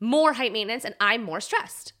more high maintenance and I'm more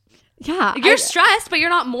stressed. Yeah. You're stressed, but you're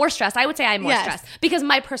not more stressed. I would say I'm more stressed because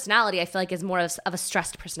my personality, I feel like, is more of a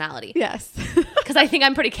stressed personality. Yes. Because I think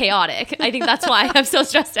I'm pretty chaotic. I think that's why I'm so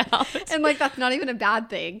stressed out. And like, that's not even a bad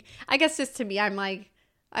thing. I guess just to me, I'm like,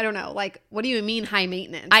 I don't know. Like, what do you mean high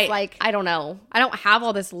maintenance? I don't know. I don't have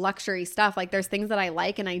all this luxury stuff. Like, there's things that I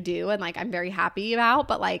like and I do and like I'm very happy about,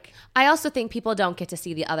 but like, I also think people don't get to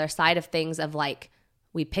see the other side of things of like,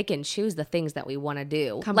 we pick and choose the things that we want to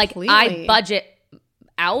do. Completely. Like, I budget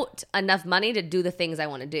out enough money to do the things I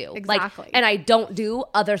want to do. Exactly. Like, and I don't do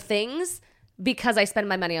other things because I spend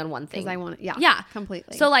my money on one thing. Because I want it. Yeah.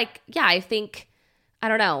 Completely. So like, yeah, I think, I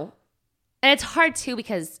don't know. And it's hard too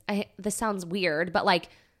because this sounds weird, but like,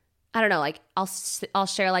 I don't know, like I'll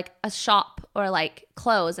share like a shop or like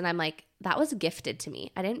clothes and I'm like, that was gifted to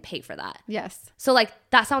me. I didn't pay for that. Yes. So like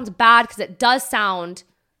that sounds bad because it does sound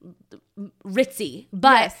ritzy,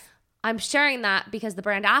 but yes. I'm sharing that because the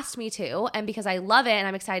brand asked me to and because I love it and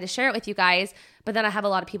I'm excited to share it with you guys. But then I have a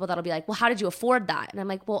lot of people that'll be like, well, how did you afford that? And I'm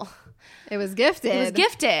like, well, it was gifted. It was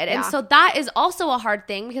gifted. Yeah. And so that is also a hard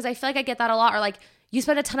thing because I feel like I get that a lot. Or like, you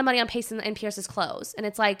spend a ton of money on Payson and Pierce's clothes. And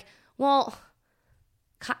it's like, well,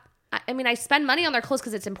 I mean, I spend money on their clothes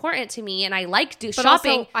because it's important to me and I like shopping.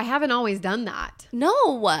 Also, I haven't always done that. No,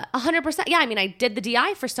 100%. Yeah, I mean, I did the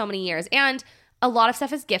DI for so many years and a lot of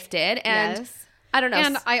stuff is gifted. And yes. I don't know.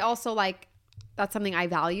 And I also like, that's something I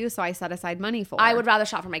value, so I set aside money for. I would rather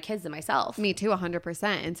shop for my kids than myself. Me too, 100%.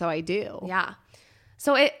 And so I do. Yeah.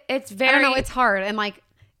 So it's very... I don't know, it's hard. And like,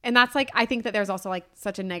 and that's like, I think that there's also like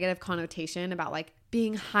such a negative connotation about like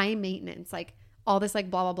being high maintenance, like all this like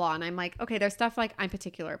blah, blah, blah. And I'm like, okay, there's stuff like I'm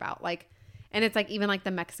particular about. Like, and it's like even like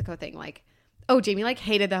the Mexico thing, like, oh, Jamie like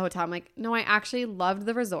hated the hotel. I'm like, no, I actually loved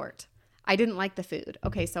the resort. I didn't like the food.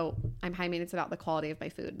 Okay, so I'm high maintenance about the quality of my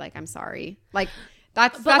food. Like, I'm sorry. Like,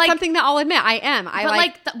 that's like, something that I'll admit I am.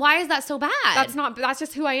 Why is that so bad? That's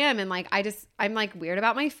just who I am. And like, I'm like weird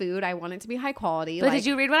about my food. I want it to be high quality. But like, did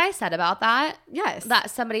you read what I said about that? Yes.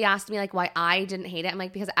 That somebody asked me like why I didn't hate it. I'm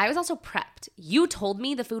like, because I was also prepped. You told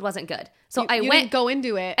me the food wasn't good. So I went didn't go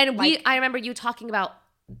into it. And I remember you talking about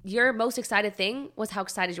your most excited thing was how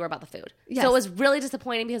excited you were about the food. Yes. So it was really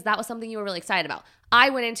disappointing because that was something you were really excited about. I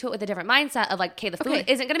went into it with a different mindset of like, okay, the food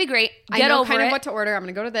isn't going to be great. I know kind of what to order. I'm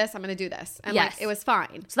going to go to this. I'm going to do this. And yes. like, it was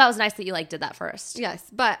fine. So that was nice that you like did that first. Yes.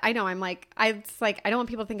 But I know I don't want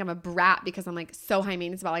people to think I'm a brat because I'm like so high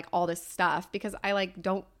maintenance about like all this stuff because I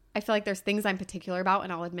feel like there's things I'm particular about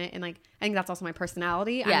and I'll admit, and like, I think that's also my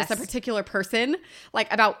personality. Yes. I'm just a particular person,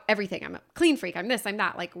 like about everything. I'm a clean freak. I'm this, I'm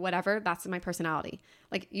that, like whatever. That's my personality.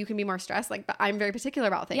 Like you can be more stressed, like, but I'm very particular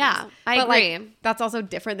about things. Yeah, I agree. Like, that's also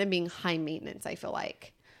different than being high maintenance, I feel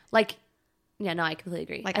like. Like Yeah, no, I completely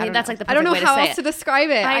agree. Like, I think that's know. like the I don't perfect know way how to say else it. to describe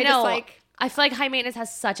it. I know. Just like I feel like high maintenance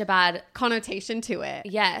has such a bad connotation to it.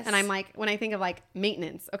 Yes. And I'm like, when I think of like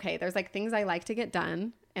maintenance, okay, there's like things I like to get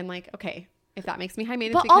done, and like, okay, if that makes me high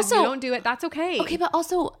maintenance but because also, you don't do it, that's okay. Okay, but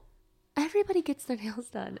also everybody gets their nails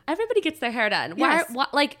done. Everybody gets their hair done. Yes. Why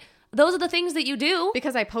like those are the things that you do.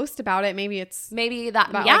 Because I post about it, maybe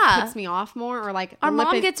that like, puts me off more, or like our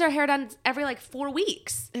mom gets her hair done every like 4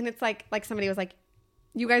 weeks. and it's like somebody was like,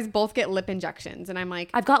 you guys both get lip injections, and I'm like,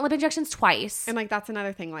 I've gotten lip injections twice. and like that's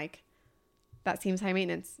another thing, like that seems high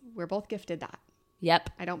maintenance. We're both gifted that.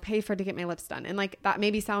 Yep. I don't pay to get my lips done. And like that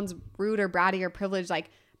maybe sounds rude or bratty or privileged,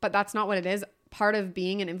 like, but that's not what it is. Part of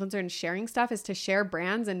being an influencer and sharing stuff is to share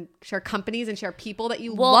brands and share companies and share people that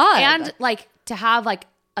you love. And like to have like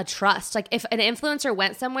a trust. Like if an influencer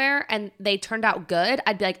went somewhere and they turned out good,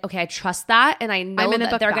 I'd be like, okay, I trust that. And I know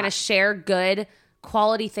that they're going to share good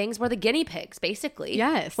quality things. We're the guinea pigs, basically.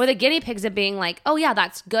 Yes. We're the guinea pigs of being like, oh yeah,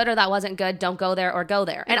 that's good or that wasn't good. Don't go there or go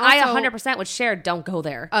there. And also, I 100% would share don't go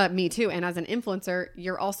there. Me too. And as an influencer,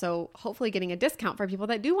 you're also hopefully getting a discount for people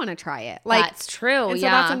that do want to try it. Like that's true. And so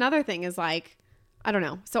that's another thing is like, I don't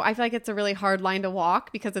know. So I feel like it's a really hard line to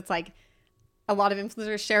walk because it's like a lot of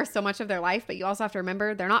influencers share so much of their life, but you also have to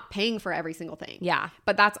remember they're not paying for every single thing. Yeah.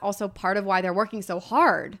 But that's also part of why they're working so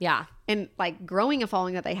hard. Yeah. And like growing a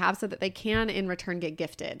following that they have so that they can in return get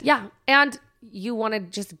gifted. Yeah. And you want to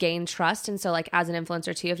just gain trust. And so like as an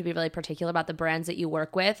influencer too, you have to be really particular about the brands that you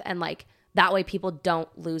work with. And like that way people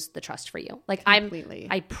don't lose the trust for you. Like Completely.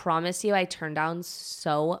 I promise you, I turned down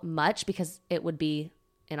so much because it would be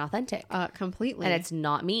inauthentic. Completely. And it's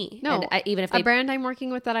not me. No. And even if a brand I'm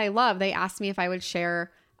working with that I love, they asked me if I would share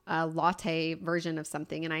a latte version of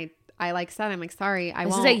something. And I like said, I'm like, sorry, I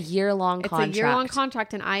won't. This is a year-long contract. It's a year-long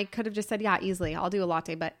contract. And I could have just said, yeah, easily. I'll do a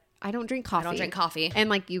latte, but I don't drink coffee. I don't drink coffee. And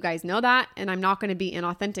like, you guys know that. And I'm not going to be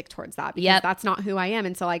inauthentic towards that because that's not who I am.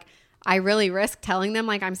 And so like, I really risk telling them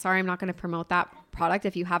like, I'm sorry, I'm not going to promote that product.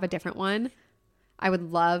 If you have a different one, I would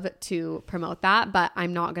love to promote that, but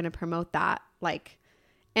I'm not going to promote that. Like,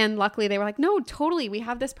 and luckily they were like, no, totally. We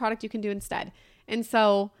have this product you can do instead. And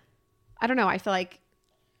so I don't know. I feel like,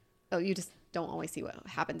 you just don't always see what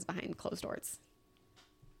happens behind closed doors.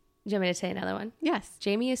 Do you want me to say another one? Yes.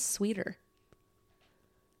 Jamie is sweeter.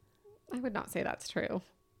 I would not say that's true.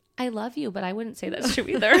 I love you, but I wouldn't say that's true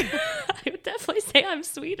either. I would definitely say I'm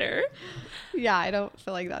sweeter. Yeah, I don't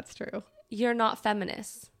feel like that's true. You're not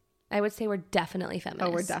feminist. I would say we're definitely feminist.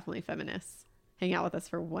 Oh, we're definitely feminists. Hang out with us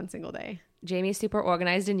for one single day. Jamie's super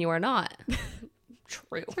organized and you are not.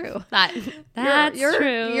 True. That's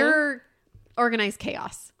true. You're organized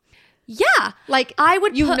chaos. Yeah. Like I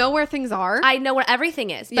would know where things are. I know where everything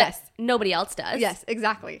is. But yes. Nobody else does. Yes,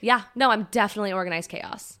 exactly. Yeah. No, I'm definitely organized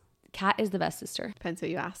chaos. Kat is the best sister. Depends who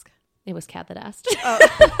you ask. It was Kat that asked.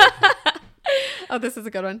 Oh, this is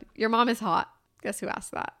a good one. Your mom is hot. Guess who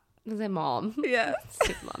asked that? It was my mom. Yeah.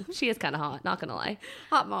 Stupid mom. She is kind of hot, not gonna lie.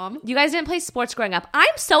 Hot mom. You guys didn't play sports growing up.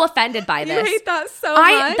 I'm so offended by this. You hate that so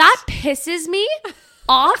much. That pisses me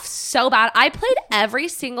off so bad. I played every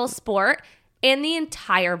single sport in the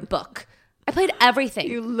entire book. I played everything.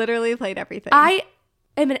 You literally played everything. I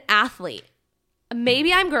am an athlete.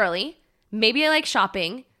 Maybe I'm girly. Maybe I like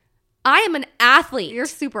shopping. I am an athlete. You're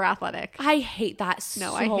super athletic. I hate that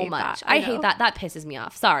so I hate much. that. I hate that. That pisses me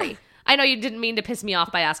off. Sorry. I know you didn't mean to piss me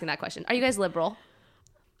off by asking that question. Are you guys liberal?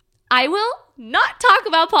 I will not talk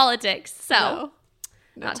about politics. So,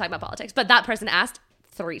 not talking about politics. But that person asked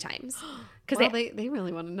 3 times. Because they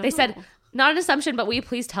really want to know. They said, not an assumption, but will you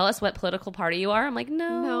please tell us what political party you are? I'm like,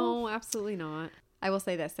 no. No, absolutely not. I will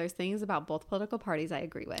say this. There's things about both political parties I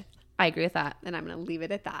agree with. I agree with that. And I'm going to leave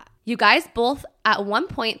it at that. You guys both at one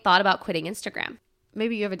point thought about quitting Instagram.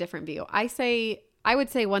 Maybe you have a different view. I would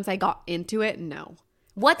say once I got into it, no.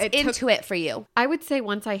 What's into it for you? I would say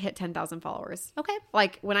once I hit 10,000 followers. Okay.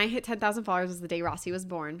 Like when I hit 10,000 followers was the day Rossi was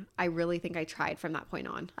born. I really think I tried from that point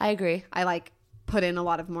on. I agree. I like put in a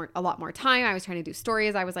lot more time. I was trying to do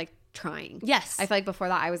stories. I was like trying. Yes. I feel like before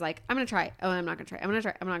that I was like, I'm going to try. Oh, I'm not going to try. I'm going to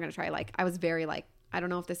try. I'm not going to try. Like I was very like, I don't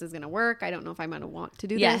know if this is going to work. I don't know if I'm going to want to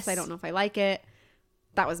do this. I don't know if I like it.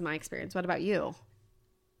 That was my experience. What about you?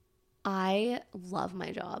 I love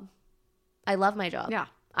my job. I love my job. Yeah.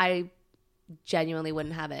 I genuinely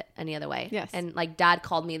wouldn't have it any other way. Yes. And like dad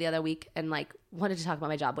called me the other week and like wanted to talk about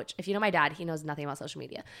my job, which if you know my dad, he knows nothing about social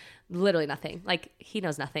media. Literally nothing. Like he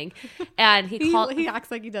knows nothing. And he called. He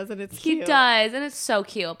acts like he does, and it's he cute. does, and it's so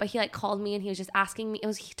cute. But he like called me and he was just asking me.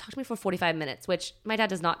 He talked to me for 45 minutes, which my dad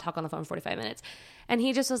does not talk on the phone for 45 minutes. And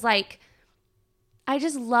he just was like, I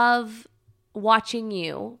just love watching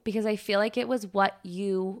you because I feel like it was what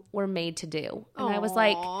you were made to do. And I was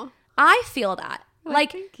like, I feel that.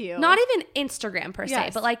 Like, thank you. Not even Instagram per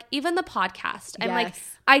se, but like even the podcast. I'm like,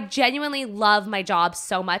 I genuinely love my job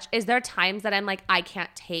so much. Is there times that I'm like, I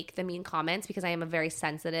can't take the mean comments because I am a very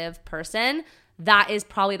sensitive person? That is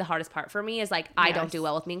probably the hardest part for me, is like, I don't do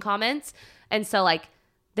well with mean comments. And so like,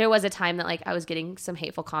 there was a time that like I was getting some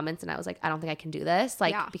hateful comments and I was like, I don't think I can do this.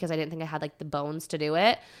 Like, because I didn't think I had like the bones to do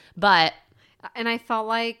it. And I felt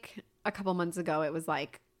like a couple months ago, it was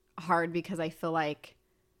like hard because I feel like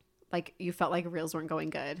you felt like reels weren't going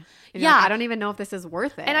good. And like, I don't even know if this is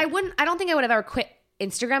worth it. And I don't think I would have ever quit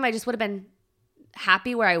Instagram. I just would have been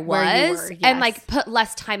happy where I was and like put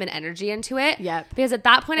less time and energy into it. Yep. Because at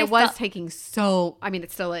that point it was taking so, I mean,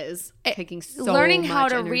 it still is taking so learning much how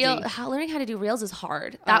to energy. learning how to do reels is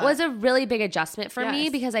hard. That was a really big adjustment for me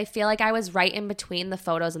because I feel like I was right in between the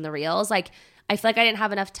photos and the reels. Like, I feel like I didn't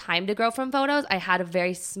have enough time to grow from photos. I had a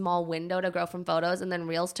very small window to grow from photos, and then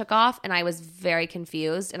reels took off, and I was very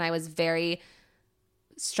confused and I was very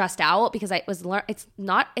stressed out because it's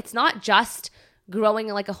not just growing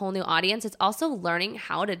like a whole new audience. It's also learning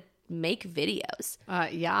how to make videos.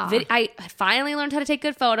 I finally learned how to take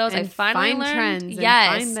good photos. And I finally learned trends.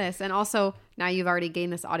 And find this, and also now you've already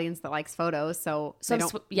gained this audience that likes photos, so they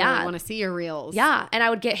don't really want to see your reels. Yeah, and I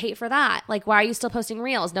would get hate for that. Like, why are you still posting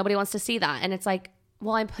reels? Nobody wants to see that. And it's like,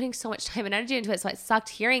 well, I'm putting so much time and energy into it, so it sucked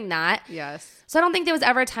hearing that. Yes. So I don't think there was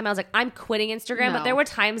ever a time I was like, I'm quitting Instagram, but there were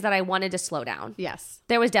times that I wanted to slow down. Yes.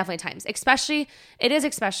 There was definitely times, especially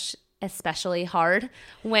hard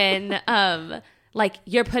when like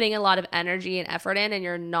you're putting a lot of energy and effort in and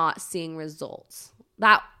you're not seeing results.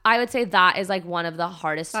 That, I would say, that is like one of the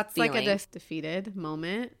hardest feelings. Like a defeated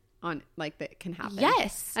moment on like that can happen.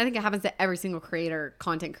 Yes. I think it happens to every single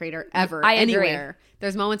content creator ever. I anywhere. agree.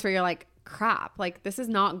 There's moments where you're like, crap, like this is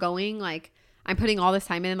not going, like I'm putting all this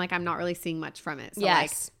time in, like I'm not really seeing much from it. So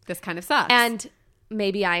like this kind of sucks. And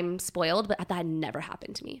maybe I'm spoiled, but that never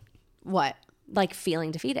happened to me. What? Like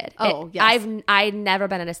feeling defeated. Yes. I'd never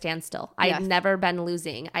been at a standstill. I'd never been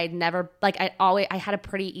losing. I'd never, like, I had a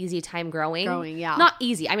pretty easy time growing. Not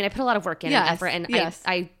easy. I mean, I put a lot of work in and effort, and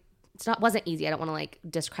wasn't easy. I don't want to like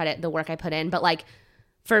discredit the work I put in, but like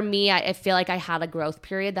for me, I feel like I had a growth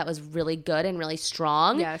period that was really good and really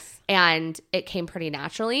strong. Yes. And it came pretty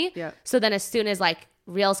naturally. Yeah. So then as soon as like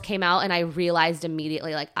reels came out and I realized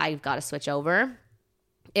immediately like I've got to switch over,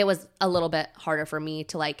 it was a little bit harder for me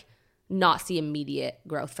to like not see immediate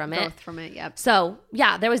growth from it. Yep. So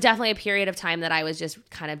yeah, there was definitely a period of time that I was just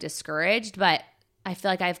kind of discouraged, but I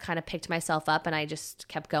feel like I've kind of picked myself up and I just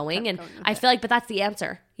kept going. I feel like, but that's the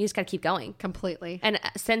answer. You just got to keep going. Completely. And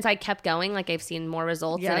since I kept going, like I've seen more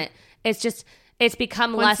results and it's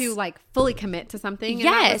become once less. you like fully commit to something. And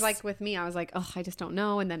that was like with me, I was like, oh, I just don't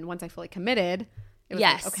know. And then once I fully committed, it was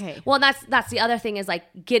like, okay. Well, that's the other thing is like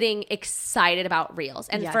getting excited about reels.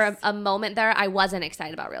 And for a moment there, I wasn't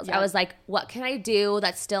excited about reels. I was like, what can I do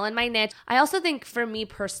that's still in my niche? I also think for me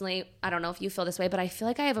personally, I don't know if you feel this way, but I feel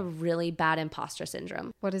like I have a really bad imposter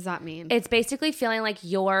syndrome. What does that mean? It's basically feeling like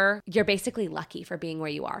you're basically lucky for being where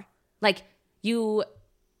you are. Like you're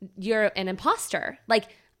an imposter. Like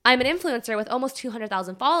I'm an influencer with almost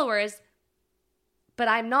 200,000 followers, but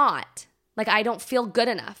I'm not. Like, I don't feel good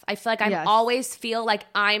enough. I feel like I always feel like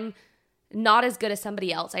I'm not as good as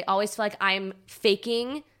somebody else. I always feel like I'm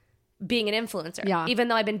faking being an influencer. Yeah. Even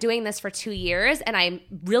though I've been doing this for 2 years and I'm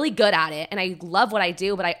really good at it and I love what I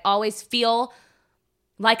do, but I always feel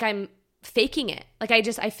like I'm faking it. Like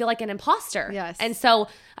I feel like an imposter. Yes. And so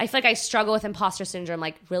I feel like I struggle with imposter syndrome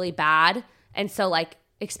like really bad. And so like,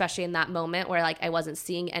 especially in that moment where like I wasn't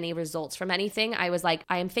seeing any results from anything, I was like,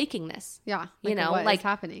 I am faking this. Yeah. You know, what like is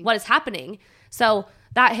happening? What is happening? So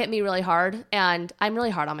that hit me really hard, and I'm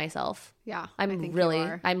really hard on myself. Yeah. I'm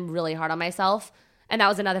really hard on myself. And that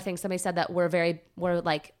was another thing. Somebody said that we're big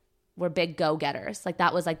go-getters. Like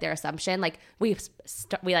that was like their assumption. Like we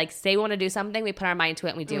like say we want to do something, we put our mind to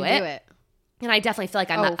it and we do it. And I definitely feel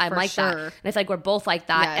like I'm like that. And I feel like we're both like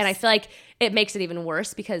that. Yes. And I feel like it makes it even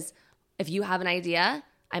worse because if you have an idea,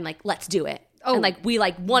 I'm like, let's do it. Oh, and like we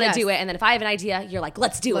like want to do it. And then if I have an idea, you're like,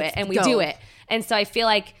 let's do it. And we do it. And so I feel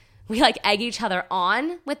like we like egg each other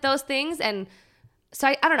on with those things. And so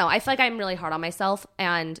I don't know. I feel like I'm really hard on myself,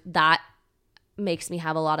 and that makes me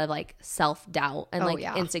have a lot of like self-doubt and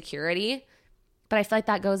insecurity. But I feel like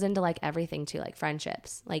that goes into like everything too, like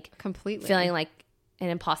friendships, like completely feeling like an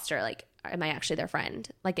imposter. Like, am I actually their friend?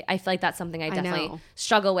 Like, I feel like that's something I definitely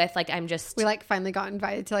struggle with. Like, we like finally got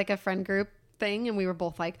invited to like a friend group thing, and we were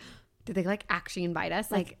both like, did they like actually invite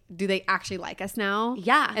us? Like, do they actually like us now?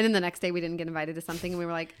 Yeah. And then the next day we didn't get invited to something, and we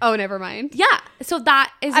were like, oh, never mind. Yeah. So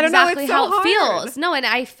that is exactly how it feels. No, and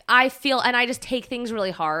I feel, and I just take things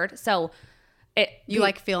really hard. So You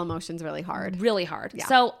like feel emotions really hard. Really hard. Yeah.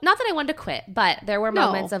 So not that I wanted to quit, but there were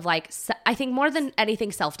moments of like, I think more than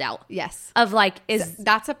anything, self-doubt. Yes. Of like,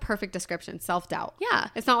 that's a perfect description. Self-doubt. Yeah.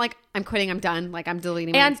 It's not like I'm quitting, I'm done. Like I'm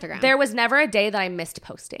deleting my Instagram. There was never a day that I missed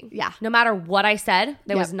posting. Yeah. No matter what I said,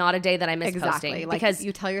 there was not a day that I missed posting. Like because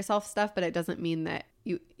you tell yourself stuff, but it doesn't mean that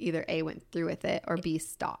you either A, went through with it, or B,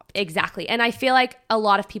 stopped. Exactly. And I feel like a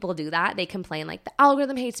lot of people do that. They complain like, the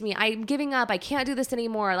algorithm hates me. I'm giving up. I can't do this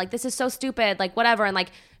anymore. Like, this is so stupid. Like, whatever. And like,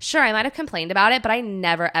 sure, I might have complained about it, but I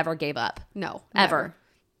never, ever gave up. No. Ever.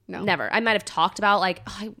 No. Never. I might have talked about like,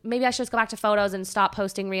 maybe I should just go back to photos and stop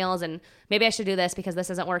posting reels, and maybe I should do this because this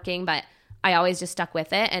isn't working. But I always just stuck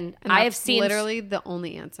with it. And I have seen literally the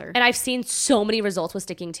only answer. And I've seen so many results with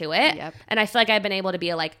sticking to it. Yep. And I feel like I've been able to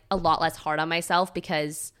be like a lot less hard on myself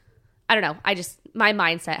because I don't know. My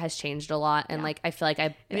mindset has changed a lot. And like, I feel like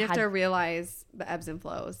you have to realize the ebbs and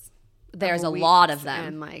flows. There's a lot of them.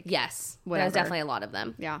 And like, yes, whatever. There's definitely a lot of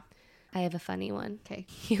them. Yeah. I have a funny one. Okay.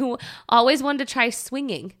 You always wanted to try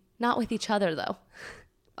swinging, not with each other though.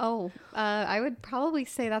 Oh, I would probably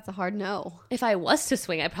say that's a hard no. If I was to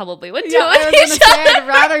swing, I probably would do I it was with each gonna say, other. I'd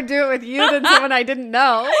rather do it with you than someone I didn't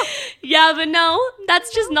know. Yeah, but no,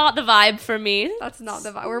 that's just not the vibe for me. That's not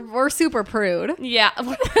the vibe. We're super prude. Yeah.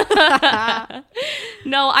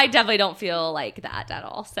 No, I definitely don't feel like that at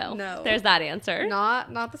all. So there's that answer.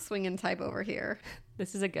 Not the swinging type over here.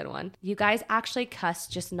 This is a good one. You guys actually cuss,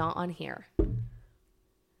 just not on here.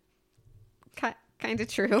 Kind of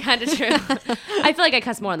true. Kind of true. I feel like I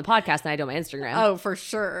cuss more on the podcast than I do on my Instagram. Oh, for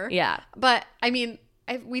sure. Yeah. But I mean,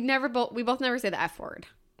 we both never say the F word.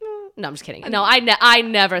 No, I'm just kidding. No, I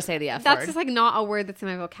never say the F word. That's just like not a word that's in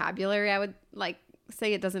my vocabulary. I would like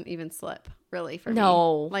say it doesn't even slip really for me.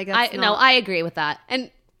 Like I agree with that.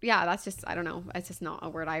 And yeah, that's just, I don't know. It's just not a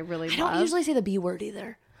word I really love. I don't usually say the B word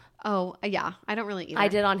either. Oh, yeah. I don't really either. I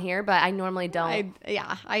did on here, but I normally don't.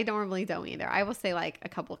 I normally don't either. I will say like a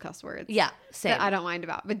couple cuss words. Yeah, same. That I don't mind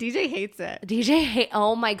about. But DJ hates it.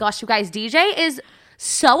 Oh my gosh, you guys. DJ is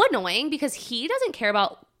so annoying because he doesn't care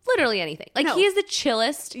about literally anything. Like, he is the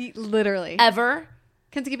chillest. Literally. Ever.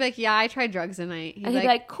 Kenzie be like, yeah, I tried drugs tonight. And he'd be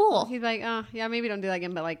like, cool. He'd be like, yeah, maybe don't do that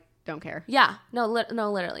again, but like, don't care. Yeah. No,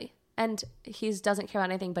 literally. And he doesn't care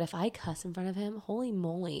about anything. But if I cuss in front of him, holy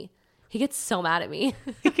moly. He gets so mad at me.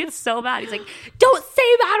 He gets so mad. He's like, don't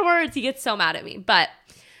say bad words. He gets so mad at me. But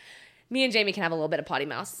me and Jamie can have a little bit of potty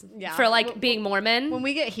mouth. Yeah. For like being Mormon. When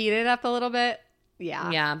we get heated up a little bit,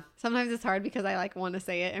 yeah. Yeah. Sometimes it's hard because I like want to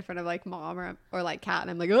say it in front of like mom or like Kat,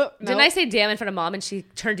 and I'm like, oh, no. Didn't I say damn in front of mom, and she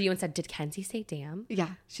turned to you and said, did Kenzie say damn? Yeah.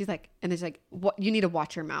 She's like, and it's like, what? You need to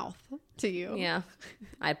watch your mouth to you. Yeah.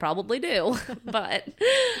 I probably do. But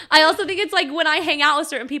I also think it's like when I hang out with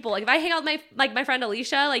certain people, like if I hang out with my friend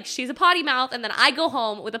Alicia, like she's a potty mouth, and then I go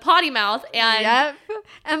home with a potty mouth. And yep.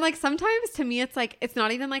 And like sometimes to me, it's like, it's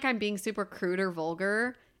not even like I'm being super crude or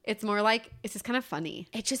vulgar. It's more like, it's just kind of funny.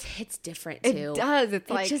 It just hits different, too. It does. It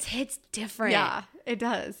just hits different. Yeah, it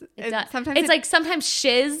does. It does. Sometimes it's like sometimes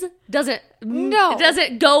shiz doesn't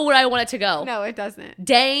go where I want it to go. No, it doesn't.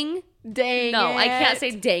 Dang. No, I can't say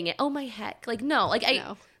dang it. Oh my heck. Like, no. Like,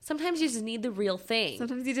 sometimes you just need the real thing.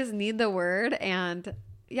 Sometimes you just need the word, and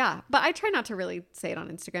yeah. But I try not to really say it on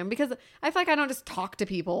Instagram because I feel like I don't just talk to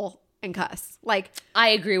people and cuss. Like, I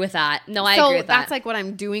agree with that. No, I agree with that. That's like what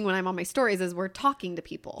I'm doing when I'm on my stories is we're talking to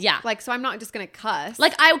people. Yeah. Like, so I'm not just going to cuss.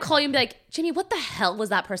 Like, I would call you and be like, Jimmy, what the hell was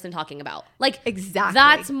that person talking about? Like, exactly.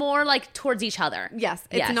 That's more like towards each other. Yes.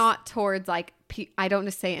 It's not towards like, I don't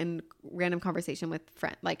just say in random conversation with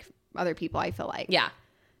like other people, I feel like. Yeah.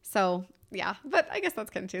 So, yeah. But I guess that's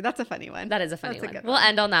kind of true. That's a funny one. That is a funny one. We'll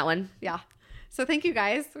end on that one. Yeah. So thank you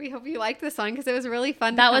guys. We hope you liked this one because it was really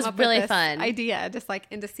fun. That was really fun. Idea, just like,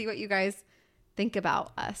 and to see what you guys think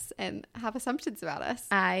about us and have assumptions about us.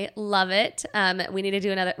 I love it. We need to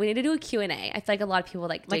do a Q&A. I feel like a lot of people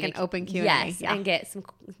like an open Q&A. Yes, and get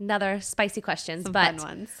another spicy questions. Some fun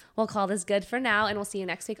ones. We'll call this good for now, and we'll see you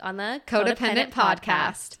next week on the Codependent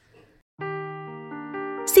Podcast.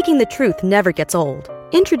 Seeking the truth never gets old.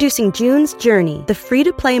 Introducing June's Journey, the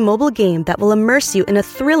free-to-play mobile game that will immerse you in a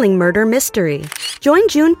thrilling murder mystery. Join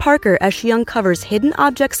June Parker as she uncovers hidden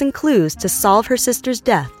objects and clues to solve her sister's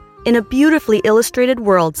death in a beautifully illustrated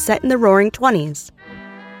world set in the Roaring 20s.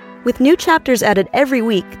 With new chapters added every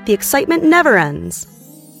week, the excitement never ends.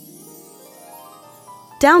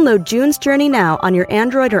 Download June's Journey now on your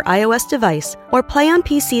Android or iOS device, or play on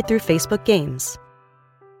PC through Facebook Games.